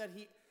just know that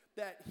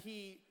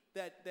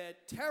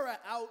Terah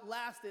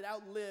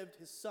outlived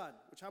his son,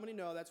 which how many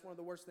know that's one of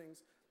the worst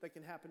things that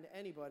can happen to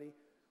anybody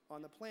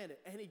on the planet.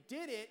 And he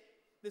did it,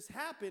 this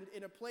happened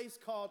in a place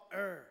called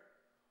Ur.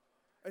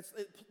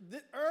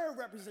 Ur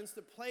represents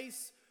the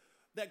place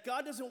that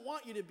God doesn't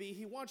want you to be.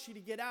 He wants you to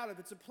get out of.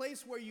 It's a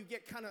place where you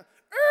get kind of,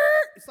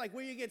 it's like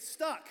where you get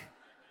stuck.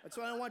 That's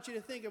what I want you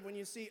to think of when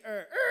you see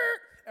Ur.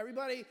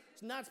 Everybody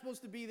is not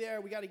supposed to be there.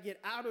 We got to get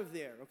out of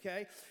there,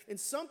 okay? And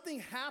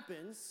something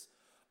happens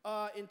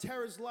in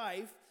Terah's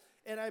life,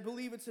 and I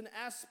believe it's an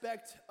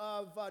aspect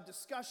of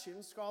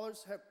discussion.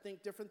 Scholars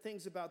think different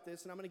things about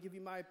this, and I'm going to give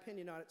you my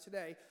opinion on it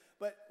today.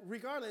 But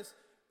regardless,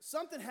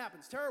 something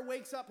happens. Terah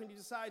wakes up and he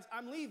decides,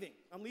 I'm leaving.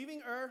 I'm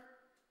leaving Ur,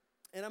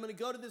 and I'm going to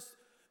go to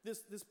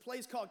this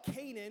place called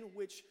Canaan,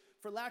 which,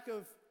 for lack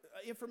of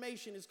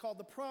information, is called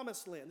the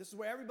Promised Land. This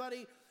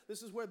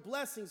is where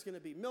blessing's going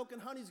to be. Milk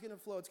and honey's going to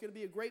flow. It's going to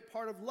be a great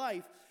part of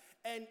life.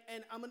 And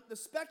the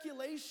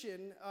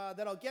speculation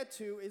that I'll get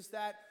to is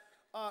that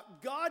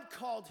God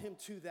called him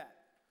to that.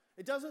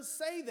 It doesn't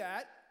say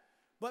that,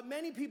 but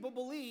many people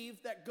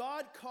believe that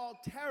God called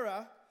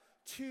Terah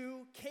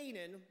to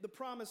Canaan, the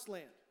Promised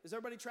Land. Is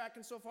everybody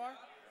tracking so far?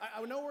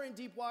 I know we're in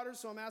deep waters,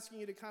 so I'm asking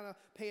you to kind of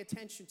pay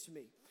attention to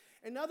me.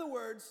 In other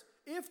words,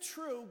 if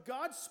true,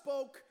 God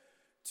spoke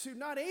to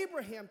not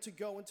Abraham to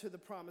go into the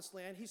Promised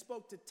Land. He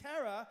spoke to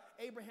Terah,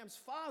 Abraham's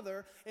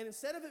father, and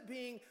instead of it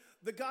being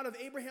the God of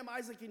Abraham,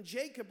 Isaac, and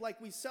Jacob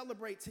like we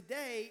celebrate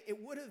today, it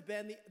would have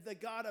been the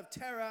God of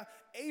Terah,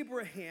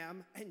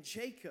 Abraham, and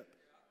Jacob.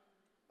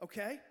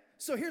 Okay?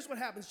 So here's what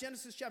happens.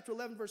 Genesis chapter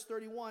 11, verse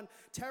 31,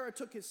 Terah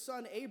took his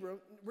son Abram.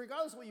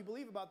 Regardless of what you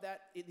believe about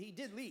that, he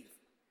did leave.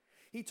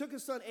 He took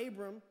his son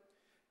Abram,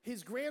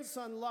 his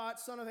grandson Lot,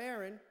 son of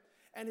Aaron,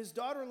 and his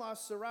daughter-in-law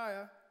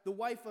Sarai, the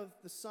wife of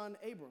the son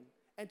Abram.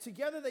 And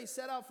together they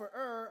set out for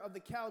Ur of the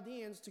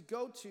Chaldeans to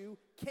go to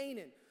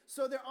Canaan.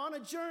 So they're on a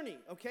journey,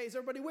 okay? Is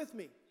everybody with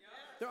me? Yeah.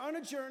 They're on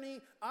a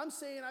journey. I'm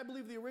saying I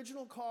believe the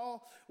original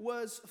call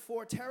was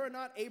for Terah,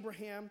 not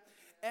Abraham.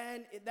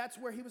 that's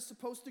where he was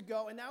supposed to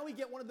go. And now we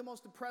get one of the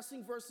most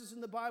depressing verses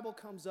in the Bible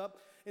comes up.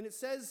 And it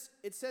says,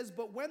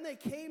 but when they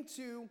came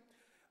to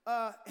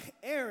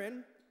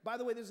Aaron, by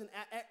the way, there's an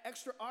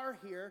extra R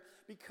here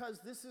because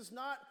this is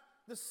not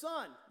the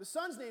son. The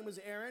son's name was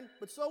Aaron,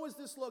 but so is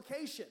this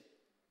location.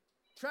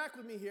 Track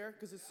with me here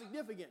because it's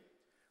significant.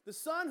 The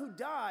son who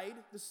died,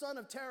 the son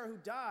of Terah who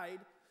died,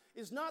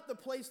 is not the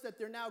place that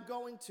they're now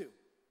going to.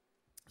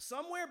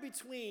 Somewhere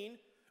between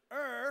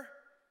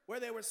where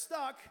they were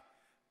stuck,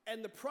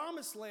 and the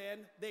promised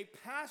land, they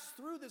passed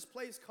through this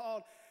place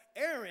called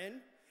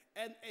Aaron,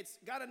 and it's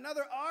got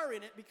another R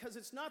in it because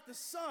it's not the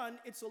son,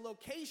 it's a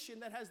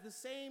location that has the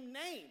same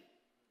name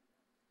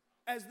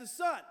as the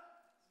son.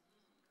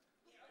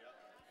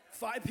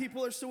 5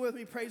 people are still with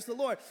me, praise the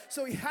Lord.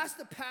 So he has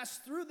to pass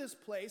through this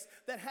place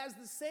that has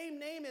the same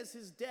name as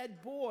his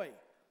dead boy.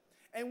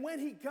 And when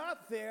he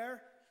got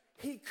there,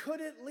 he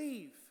couldn't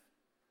leave.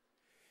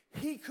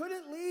 He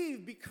couldn't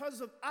leave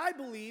because of, I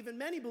believe, and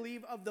many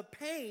believe, of the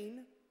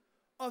pain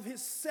of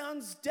his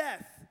son's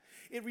death.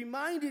 It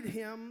reminded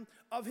him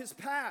of his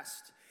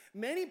past.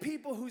 Many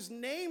people whose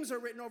names are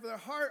written over their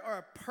heart are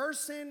a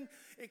person.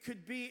 It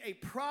could be a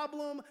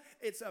problem,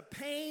 it's a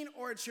pain,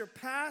 or it's your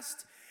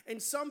past.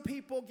 And some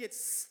people get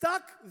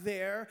stuck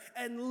there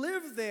and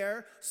live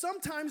there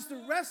sometimes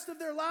the rest of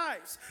their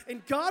lives.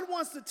 And God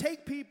wants to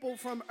take people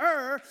from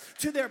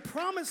to their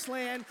promised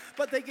land,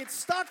 but they get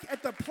stuck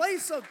at the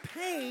place of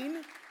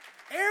pain,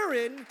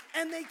 Aaron,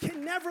 and they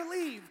can never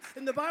leave.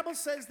 And the Bible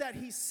says that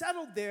he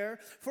settled there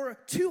for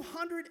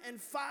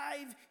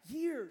 205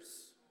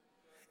 years.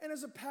 And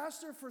as a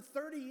pastor for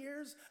 30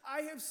 years,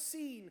 I have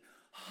seen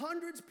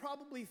hundreds,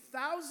 probably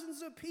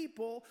thousands of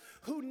people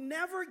who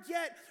never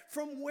get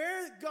from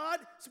where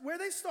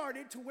they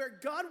started to where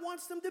God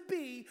wants them to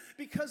be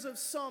because of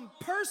some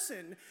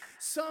person,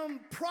 some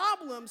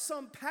problem,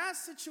 some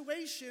past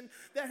situation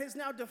that has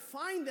now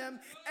defined them,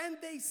 and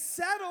they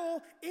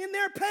settle in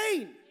their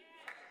pain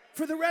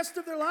for the rest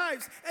of their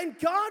lives. And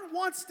God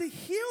wants to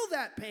heal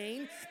that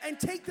pain and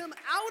take them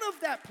out of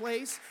that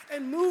place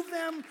and move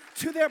them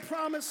to their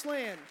promised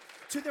land,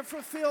 to their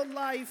fulfilled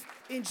life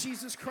in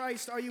Jesus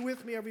Christ. Are you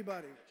with me,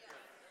 everybody?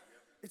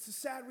 It's a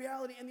sad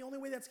reality, and the only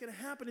way that's going to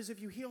happen is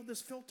if you heal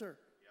this filter,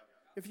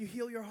 if you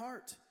heal your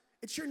heart.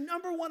 It's your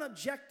number one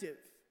objective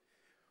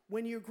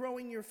when you're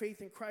growing your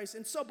faith in Christ.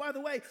 And so, by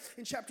the way,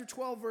 in chapter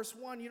 12, verse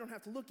 1, you don't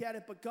have to look at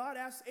it, but God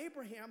asked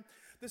Abraham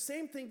the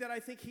same thing that I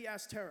think he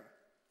asked Terah.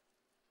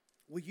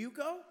 Will you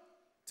go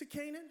to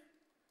Canaan?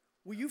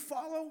 Will you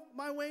follow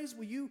my ways?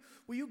 Will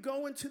you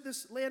go into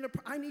this land of,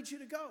 I need you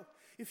to go.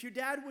 If your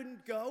dad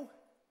wouldn't go,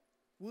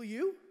 will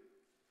you?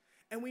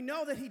 And we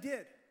know that he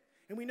did.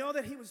 And we know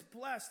that he was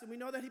blessed. And we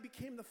know that he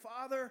became the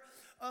father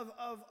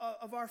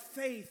of our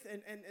faith.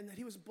 And that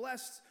he was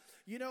blessed,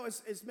 you know,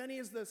 as many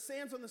as the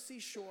sands on the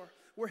seashore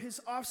were his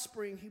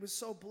offspring. He was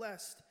so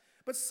blessed.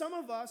 But some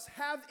of us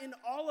have in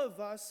all of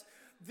us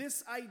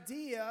this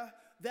idea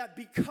that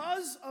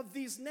because of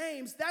these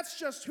names, that's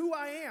just who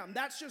I am.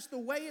 That's just the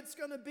way it's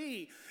going to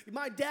be.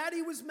 My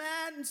daddy was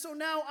mad, and so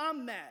now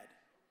I'm mad.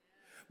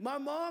 My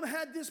mom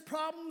had this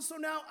problem, so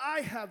now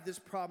I have this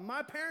problem.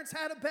 My parents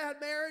had a bad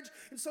marriage,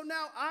 and so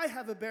now I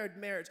have a bad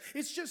marriage.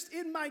 It's just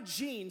in my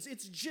genes.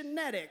 It's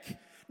genetic.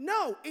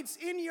 No, it's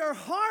in your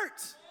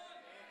heart.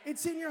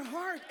 It's in your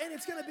heart, and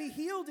it's going to be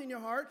healed in your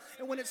heart.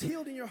 And when it's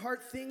healed in your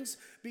heart, things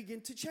begin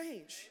to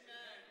change.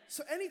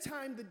 So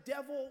anytime the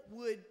devil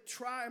would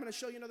try, I'm going to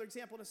show you another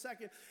example in a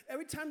second.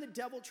 Every time the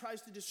devil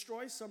tries to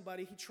destroy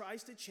somebody, he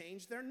tries to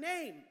change their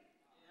name.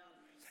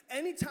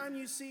 Anytime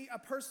you see a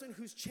person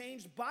who's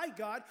changed by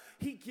God,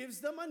 he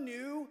gives them a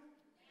new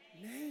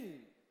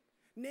name.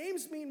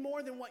 Names mean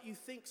more than what you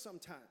think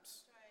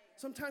sometimes.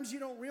 Sometimes you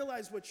don't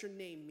realize what your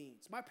name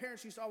means. My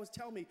parents used to always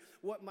tell me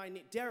what my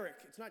name,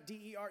 Deryck. It's not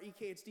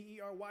D-E-R-E-K, it's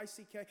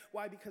D-E-R-Y-C-K.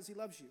 Why? Because he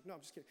loves you. No, I'm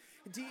just kidding.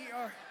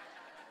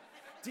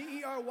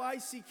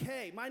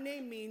 D-E-R-Y-C-K. My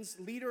name means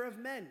leader of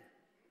men.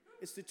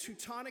 It's the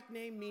Teutonic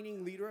name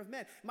meaning leader of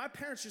men. My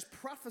parents just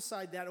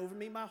prophesied that over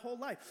me my whole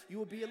life. You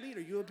will be a leader.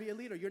 You will be a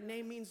leader. Your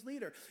name means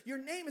leader. Your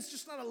name is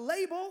just not a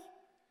label,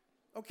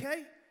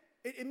 okay?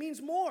 It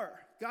means more.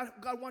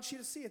 God wants you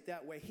to see it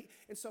that way.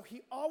 And so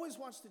he always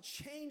wants to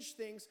change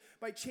things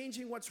by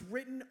changing what's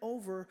written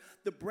over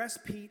the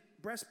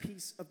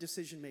breastpiece of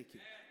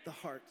decision-making, the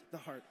heart.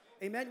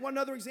 Amen? Want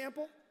another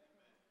example?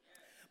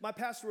 My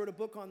pastor wrote a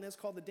book on this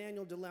called The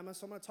Daniel Dilemma,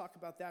 so I'm going to talk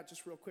about that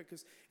just real quick, and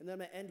then I'm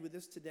going to end with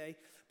this today.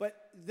 But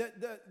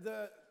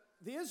the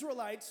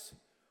Israelites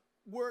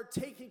were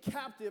taken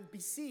captive,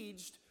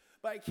 besieged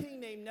by a king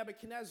named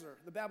Nebuchadnezzar,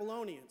 the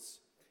Babylonians.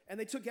 And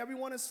they took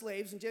everyone as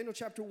slaves in Daniel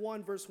chapter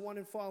 1, verse 1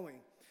 and following.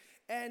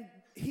 And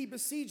he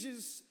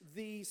besieges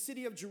the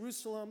city of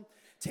Jerusalem,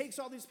 takes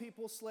all these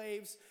people,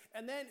 slaves,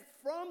 and then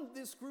from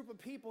this group of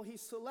people, he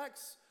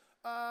selects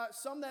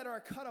some that are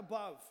cut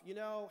above, you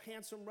know,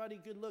 handsome, ruddy,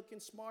 good-looking,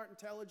 smart,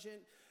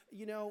 intelligent,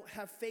 you know,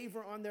 have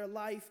favor on their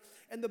life.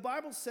 And the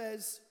Bible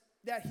says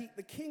that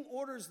the king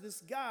orders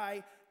this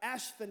guy,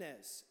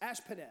 Ashpenaz,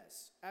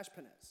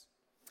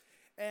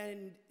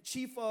 and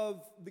chief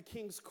of the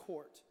king's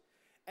court.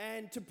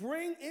 and to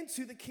bring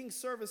into the king's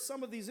service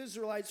some of these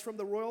Israelites from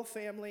the royal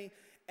family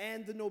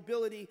and the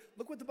nobility.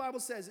 Look what the Bible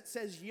says. It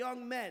says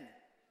young men.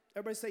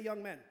 Everybody say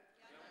young men.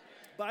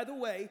 By the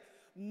way,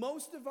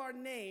 most of our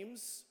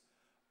names,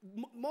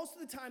 most of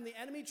the time the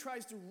enemy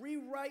tries to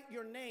rewrite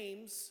your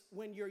names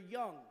when you're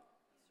young.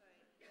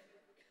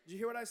 Did you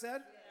hear what I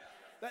said?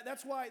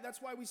 That's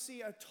why we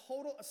see a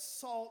total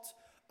assault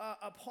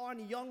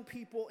upon young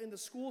people in the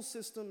school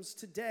systems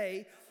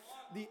today.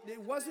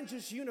 It wasn't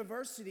just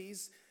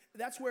universities.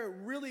 That's where it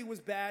really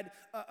was bad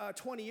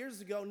 20 years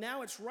ago.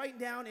 Now it's right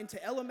down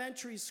into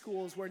elementary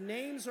schools where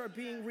names are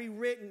being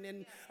rewritten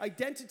and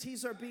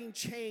identities are being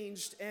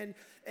changed, and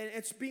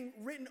it's being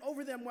written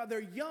over them while they're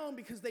young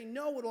because they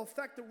know it will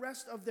affect the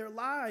rest of their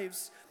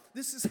lives.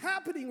 This is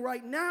happening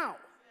right now,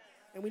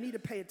 and we need to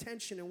pay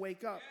attention and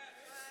wake up.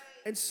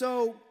 And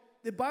so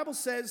the Bible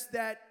says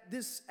that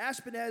this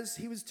Ashpenaz,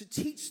 he was to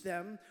teach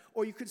them,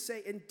 or you could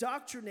say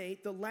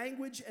indoctrinate, the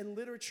language and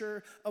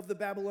literature of the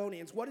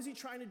Babylonians. What is he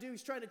trying to do?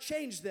 He's trying to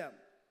change them.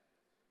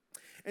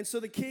 And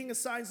so the king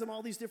assigns them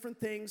all these different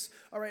things.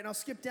 All right, and I'll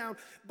skip down.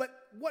 But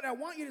what I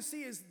want you to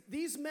see is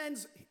these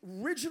men's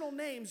original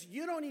names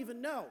you don't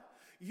even know.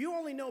 You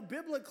only know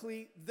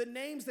biblically the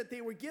names that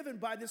they were given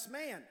by this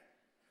man.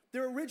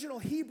 Their original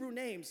Hebrew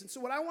names. And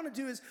so what I want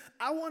to do is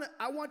I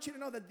want you to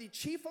know that the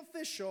chief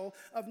official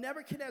of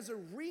Nebuchadnezzar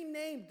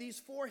renamed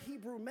these 4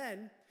 Hebrew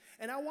men,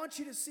 and I want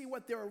you to see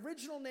what their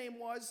original name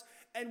was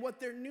and what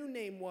their new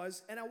name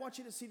was, and I want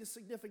you to see the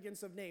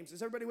significance of names.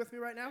 Is everybody with me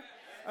right now?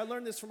 I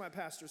learned this from my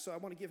pastor, so I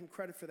want to give him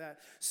credit for that.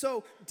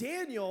 So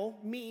Daniel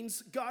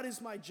means God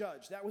is my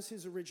judge. That was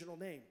his original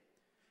name.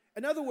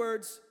 In other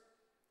words,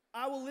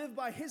 I will live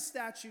by his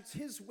statutes,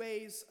 his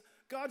ways.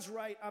 God's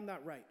right, I'm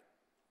not right.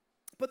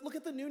 But look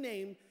at the new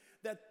name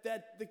that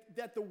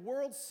the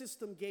world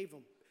system gave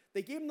him.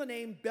 They gave him the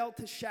name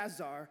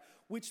Belteshazzar,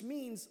 which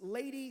means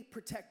lady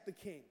protect the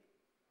king.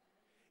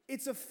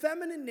 It's a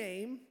feminine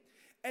name,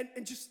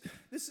 and just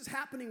this is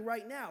happening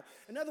right now.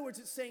 In other words,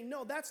 it's saying,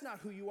 no, that's not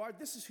who you are.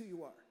 This is who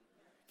you are.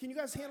 Can you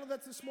guys handle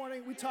that this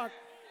morning? We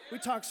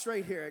talk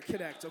straight here at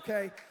Connect,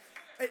 okay?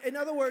 In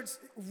other words,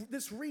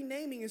 this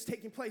renaming is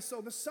taking place.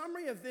 So the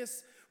summary of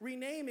this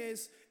rename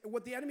is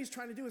what the enemy's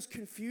trying to do is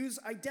confuse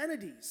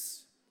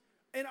identities.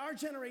 And our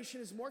generation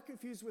is more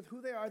confused with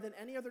who they are than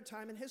any other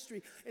time in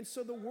history. And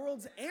so the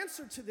world's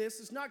answer to this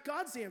is not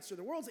God's answer.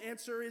 The world's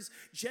answer is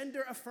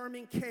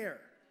gender-affirming care.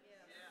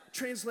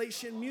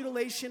 Translation,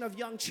 mutilation of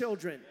young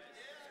children.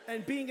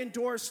 And being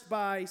endorsed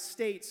by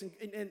states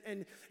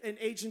and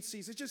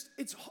agencies.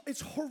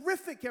 It's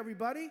horrific,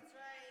 everybody.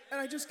 And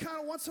I just kind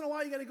of, once in a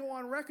while, you got to go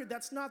on record.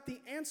 That's not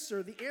the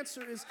answer. The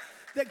answer is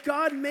that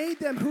God made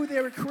them who they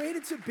were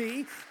created to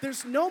be.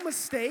 There's no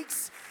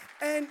mistakes.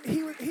 And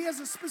he has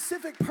a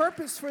specific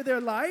purpose for their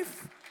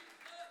life.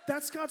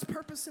 That's God's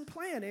purpose and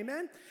plan,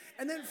 amen?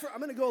 And then I'm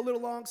going to go a little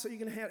long so you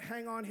can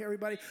hang on here,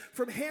 everybody.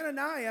 From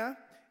Hananiah,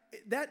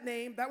 that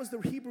name, that was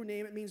the Hebrew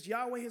name. It means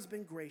Yahweh has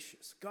been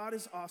gracious. God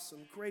is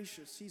awesome,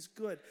 gracious, he's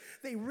good.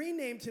 They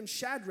renamed him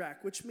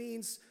Shadrach, which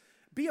means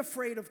be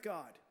afraid of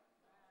God.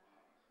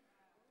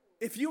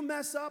 If you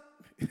mess up,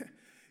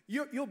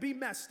 you'll be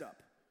messed up.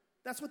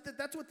 That's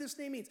what this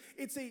name means.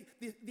 It's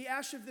the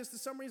ash of this, the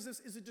summary of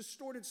this is a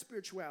distorted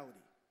spirituality.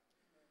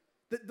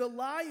 The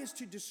lie is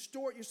to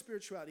distort your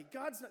spirituality.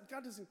 God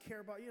doesn't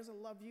care about you. He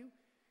doesn't love you.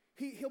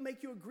 He'll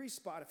make you a grease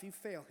spot if you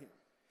fail him.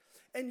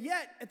 And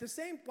yet,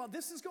 while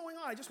this is going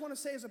on, I just want to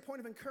say as a point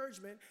of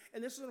encouragement,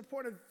 and this is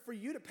important for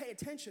you to pay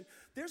attention,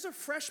 there's a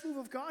fresh move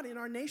of God in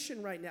our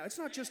nation right now. It's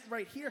not just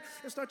right here.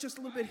 It's not just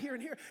a little bit here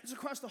and here. It's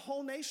across the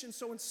whole nation.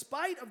 So in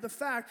spite of the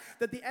fact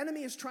that the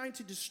enemy is trying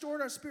to distort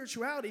our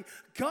spirituality,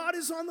 God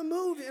is on the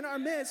move in our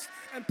midst,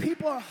 and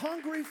people are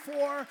hungry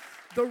for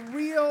the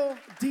real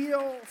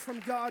deal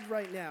from God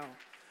right now.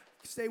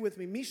 Stay with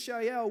me.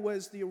 Mishael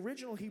was the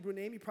original Hebrew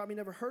name. You probably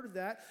never heard of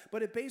that,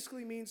 but it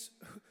basically means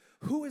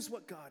who is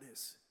what God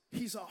is.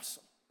 He's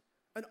awesome.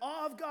 An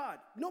awe of God.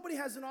 Nobody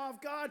has an awe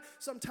of God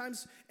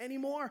sometimes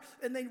anymore.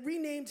 And they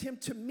renamed him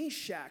to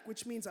Meshach,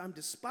 which means I'm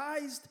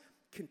despised,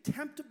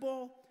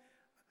 contemptible,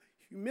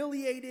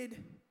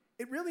 humiliated.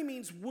 It really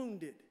means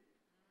wounded.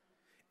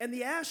 And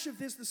the ash of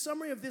this, the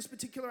summary of this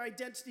particular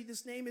identity,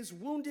 this name is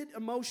wounded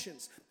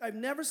emotions. I've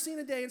never seen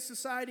a day in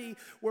society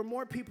where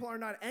more people are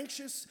not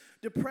anxious,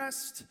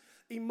 depressed,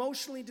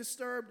 emotionally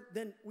disturbed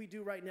than we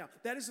do right now.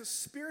 That is a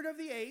spirit of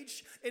the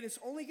age, and it's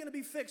only going to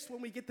be fixed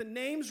when we get the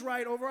names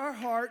right over our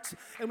hearts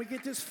and we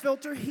get this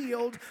filter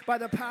healed by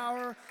the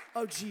power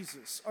of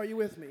Jesus. Are you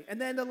with me?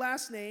 And then the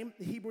last name,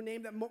 the Hebrew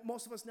name that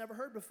most of us never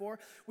heard before,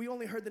 we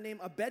only heard the name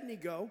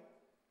Abednego,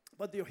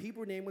 but the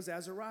Hebrew name was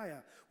Azariah,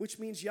 which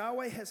means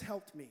Yahweh has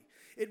helped me.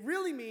 It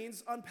really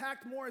means,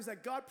 unpacked more, is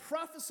that God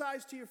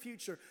prophesies to your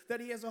future,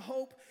 that he has a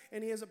hope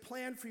and he has a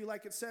plan for you,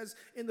 like it says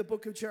in the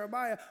book of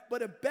Jeremiah.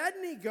 But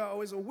Abednego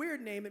is a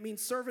weird name. It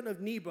means servant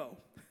of Nebo.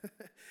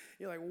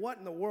 You're like, what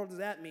in the world does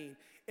that mean?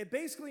 It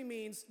basically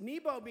means,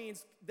 Nebo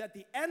means that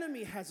the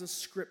enemy has a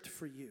script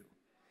for you.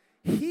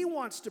 He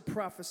wants to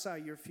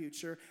prophesy your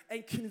future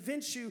and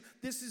convince you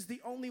this is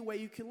the only way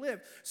you can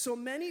live. So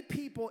many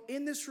people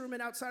in this room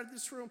and outside of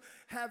this room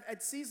have,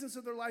 at seasons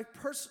of their life,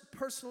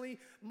 personally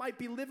might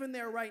be living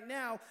there right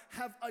now,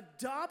 have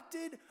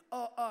adopted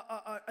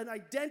an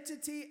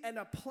identity and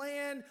a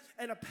plan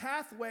and a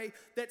pathway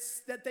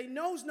that they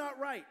know is not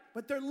right,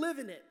 but they're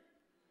living it.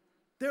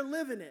 They're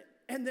living it.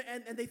 And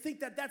they think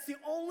that that's the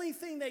only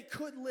thing they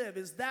could live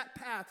is that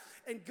path.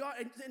 And God,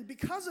 and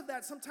because of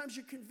that, sometimes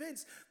you're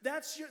convinced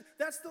that's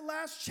the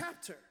last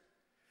chapter.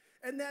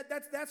 And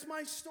that's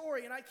my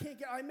story. And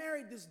I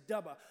married this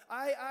dubba.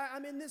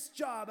 I'm in this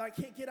job. I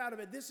can't get out of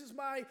it. This is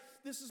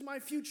my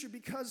future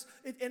because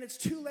it's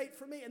too late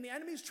for me. And the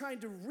enemy's trying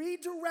to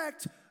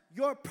redirect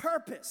your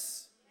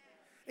purpose.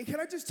 And can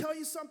I just tell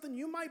you something?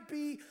 You might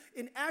be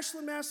in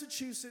Ashland,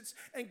 Massachusetts,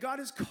 and God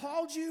has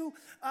called you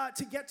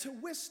to get to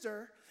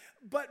Worcester,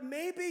 but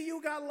maybe you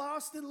got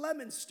lost in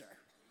Leominster.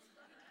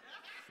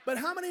 But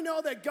how many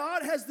know that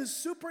God has this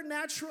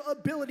supernatural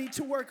ability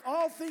to work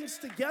all things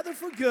together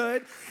for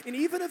good? And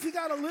even if you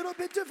got a little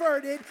bit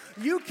diverted,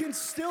 you can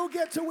still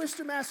get to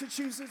Worcester,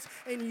 Massachusetts,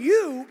 and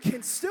you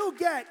can still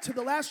get to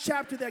the last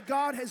chapter that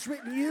God has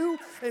written you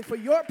and for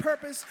your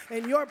purpose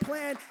and your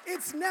plan.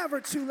 It's never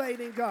too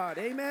late in God.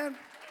 Amen?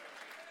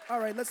 All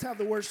right, let's have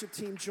the worship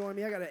team join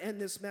me. I got to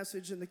end this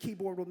message, and the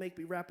keyboard will make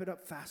me wrap it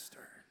up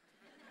faster.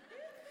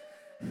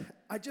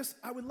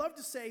 I would love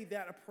to say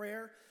that a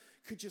prayer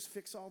could just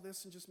fix all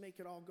this and just make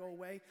it all go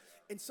away.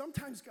 And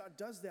sometimes God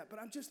does that, but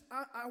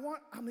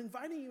I'm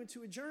inviting you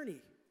into a journey.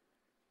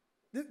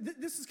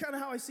 This is kind of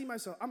how I see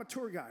myself. I'm a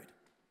tour guide.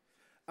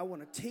 I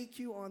want to take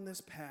you on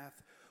this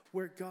path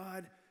where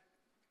God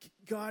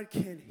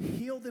can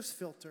heal this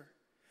filter,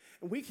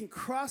 and we can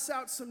cross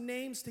out some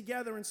names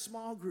together in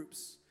small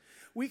groups.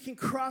 We can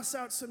cross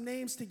out some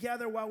names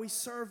together while we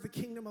serve the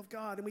kingdom of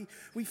God. And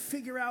we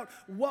figure out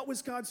what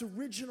was God's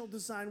original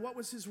design, what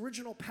was his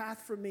original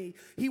path for me.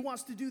 He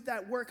wants to do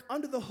that work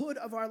under the hood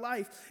of our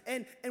life.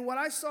 And what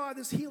I saw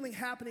this healing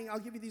happening, I'll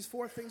give you these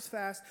 4 things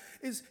fast,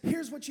 is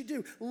here's what you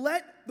do.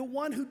 Let the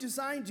one who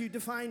designed you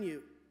define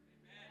you.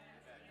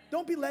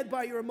 Don't be led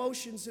by your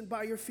emotions and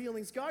by your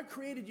feelings. God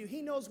created you.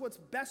 He knows what's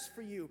best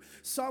for you.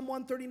 Psalm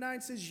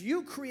 139 says,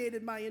 you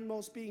created my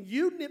inmost being.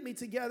 You knit me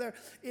together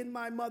in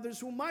my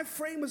mother's womb. My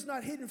frame was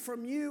not hidden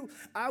from you.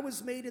 I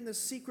was made in the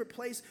secret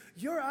place.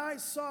 Your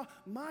eyes saw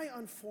my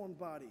unformed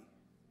body.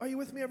 Are you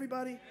with me,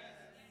 everybody?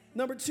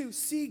 Number 2,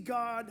 see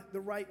God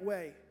the right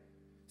way.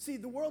 See,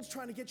 the world's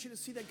trying to get you to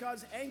see that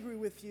God's angry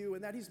with you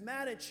and that he's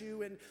mad at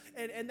you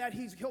and that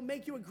he'll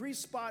make you a grease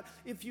spot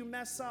if you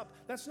mess up.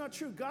 That's not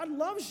true. God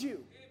loves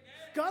you.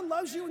 God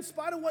loves you in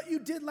spite of what you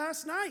did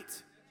last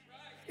night.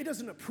 He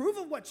doesn't approve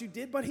of what you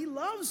did, but he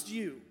loves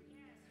you.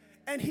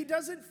 And he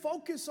doesn't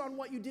focus on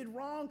what you did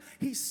wrong.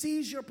 He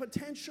sees your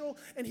potential,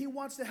 and he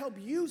wants to help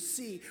you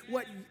see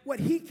what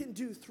he can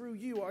do through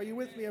you. Are you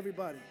with me,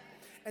 everybody?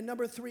 And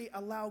number 3,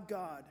 allow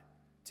God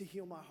to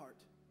heal my heart.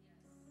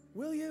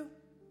 Will you?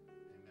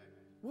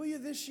 Will you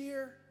this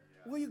year?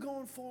 Will you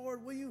going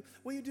forward? Will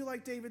you do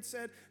like David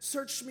said,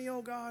 search me,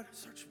 oh God,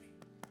 search me.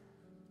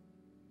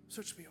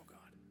 Search me, oh God.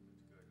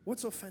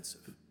 What's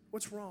offensive?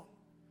 What's wrong?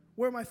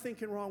 Where am I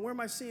thinking wrong? Where am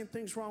I seeing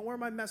things wrong? Where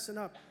am I messing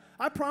up?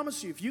 I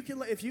promise you, if you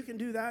can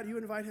do that, you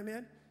invite him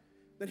in,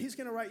 then he's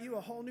going to write you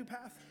a whole new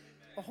path,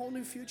 a whole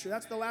new future.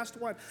 That's the last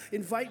one.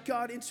 Invite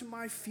God into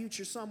my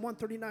future. Psalm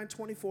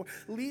 139:24.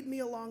 Lead me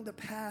along the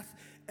path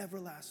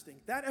everlasting.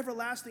 That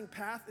everlasting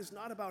path is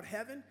not about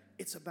heaven.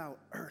 It's about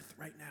earth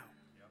right now.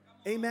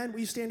 Amen.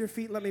 Will you stand to your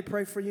feet? Let me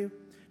pray for you.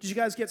 Did you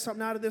guys get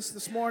something out of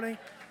this morning?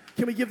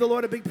 Can we give the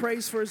Lord a big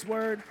praise for his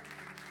word?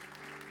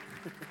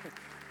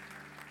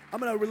 I'm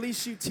going to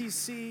release you,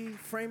 TC,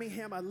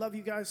 Framingham. I love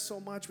you guys so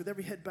much. With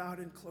every head bowed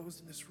and closed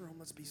in this room,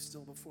 let's be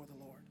still before the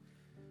Lord.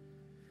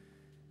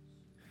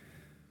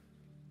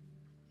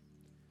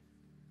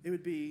 It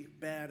would be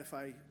bad if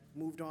I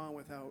moved on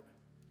without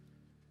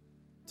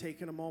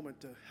taking a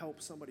moment to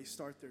help somebody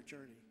start their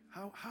journey.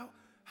 How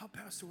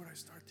Pastor, would I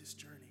start this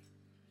journey?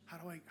 How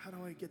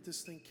do I get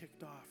this thing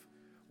kicked off?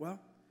 Well,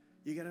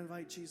 you got to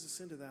invite Jesus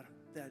into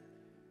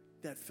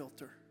that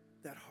filter,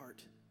 that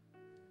heart.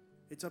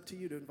 It's up to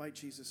you to invite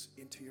Jesus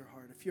into your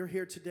heart. If you're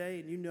here today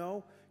and you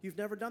know you've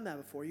never done that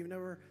before, you've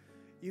never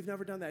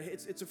done that.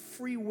 It's a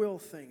free will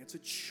thing. It's a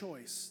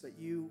choice that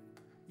you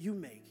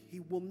make. He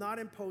will not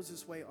impose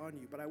his way on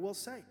you. But I will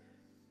say,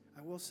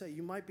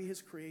 you might be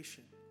his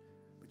creation,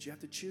 but you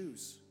have to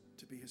choose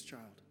to be his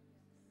child.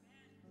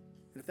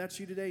 And if that's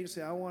you today, you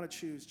say, I want to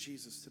choose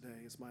Jesus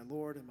today as my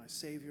Lord and my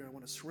Savior. I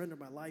want to surrender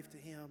my life to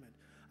him, and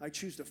I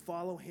choose to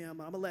follow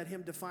him. I'm going to let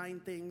him define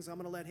things. I'm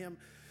going to let him,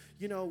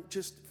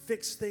 just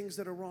fix things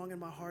that are wrong in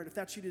my heart. If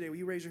that's you today, will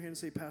you raise your hand and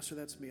say, Pastor,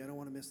 that's me. I don't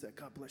want to miss that.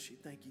 God bless you.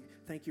 Thank you.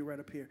 Thank you right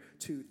up here.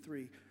 2,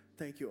 3.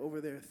 Thank you.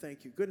 Over there.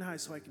 Thank you. Good and high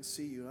so I can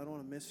see you. I don't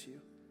want to miss you.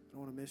 I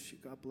don't want to miss you.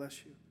 God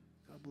bless you.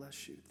 God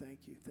bless you.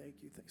 Thank you. Thank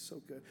you.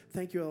 So good.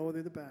 Thank you all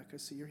over the back. I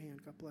see your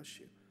hand. God bless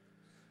you.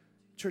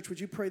 Church, would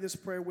you pray this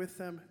prayer with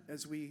them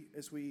as we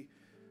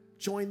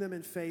join them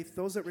in faith?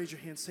 Those that raise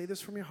your hand, say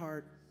this from your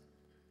heart.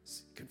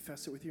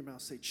 Confess it with your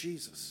mouth. Say,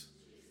 Jesus,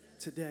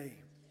 today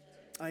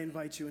I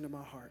invite you into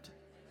my heart.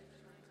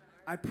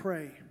 I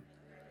pray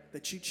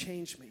that you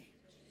change me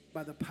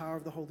by the power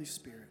of the Holy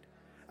Spirit.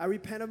 I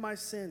repent of my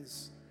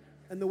sins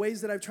and the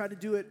ways that I've tried to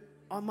do it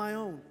on my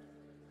own.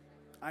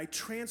 I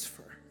trust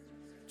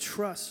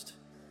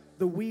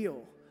the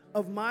wheel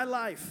of my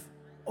life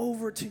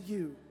over to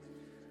you.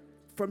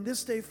 From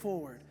this day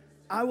forward,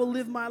 I will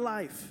live my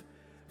life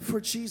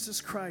for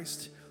Jesus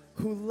Christ,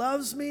 who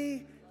loves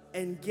me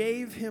and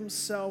gave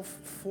himself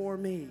for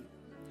me.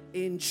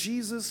 In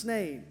Jesus'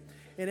 name.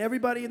 And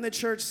everybody in the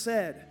church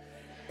said,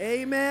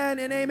 amen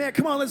and amen.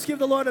 Come on, let's give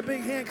the Lord a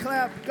big hand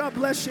clap. God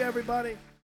bless you, everybody.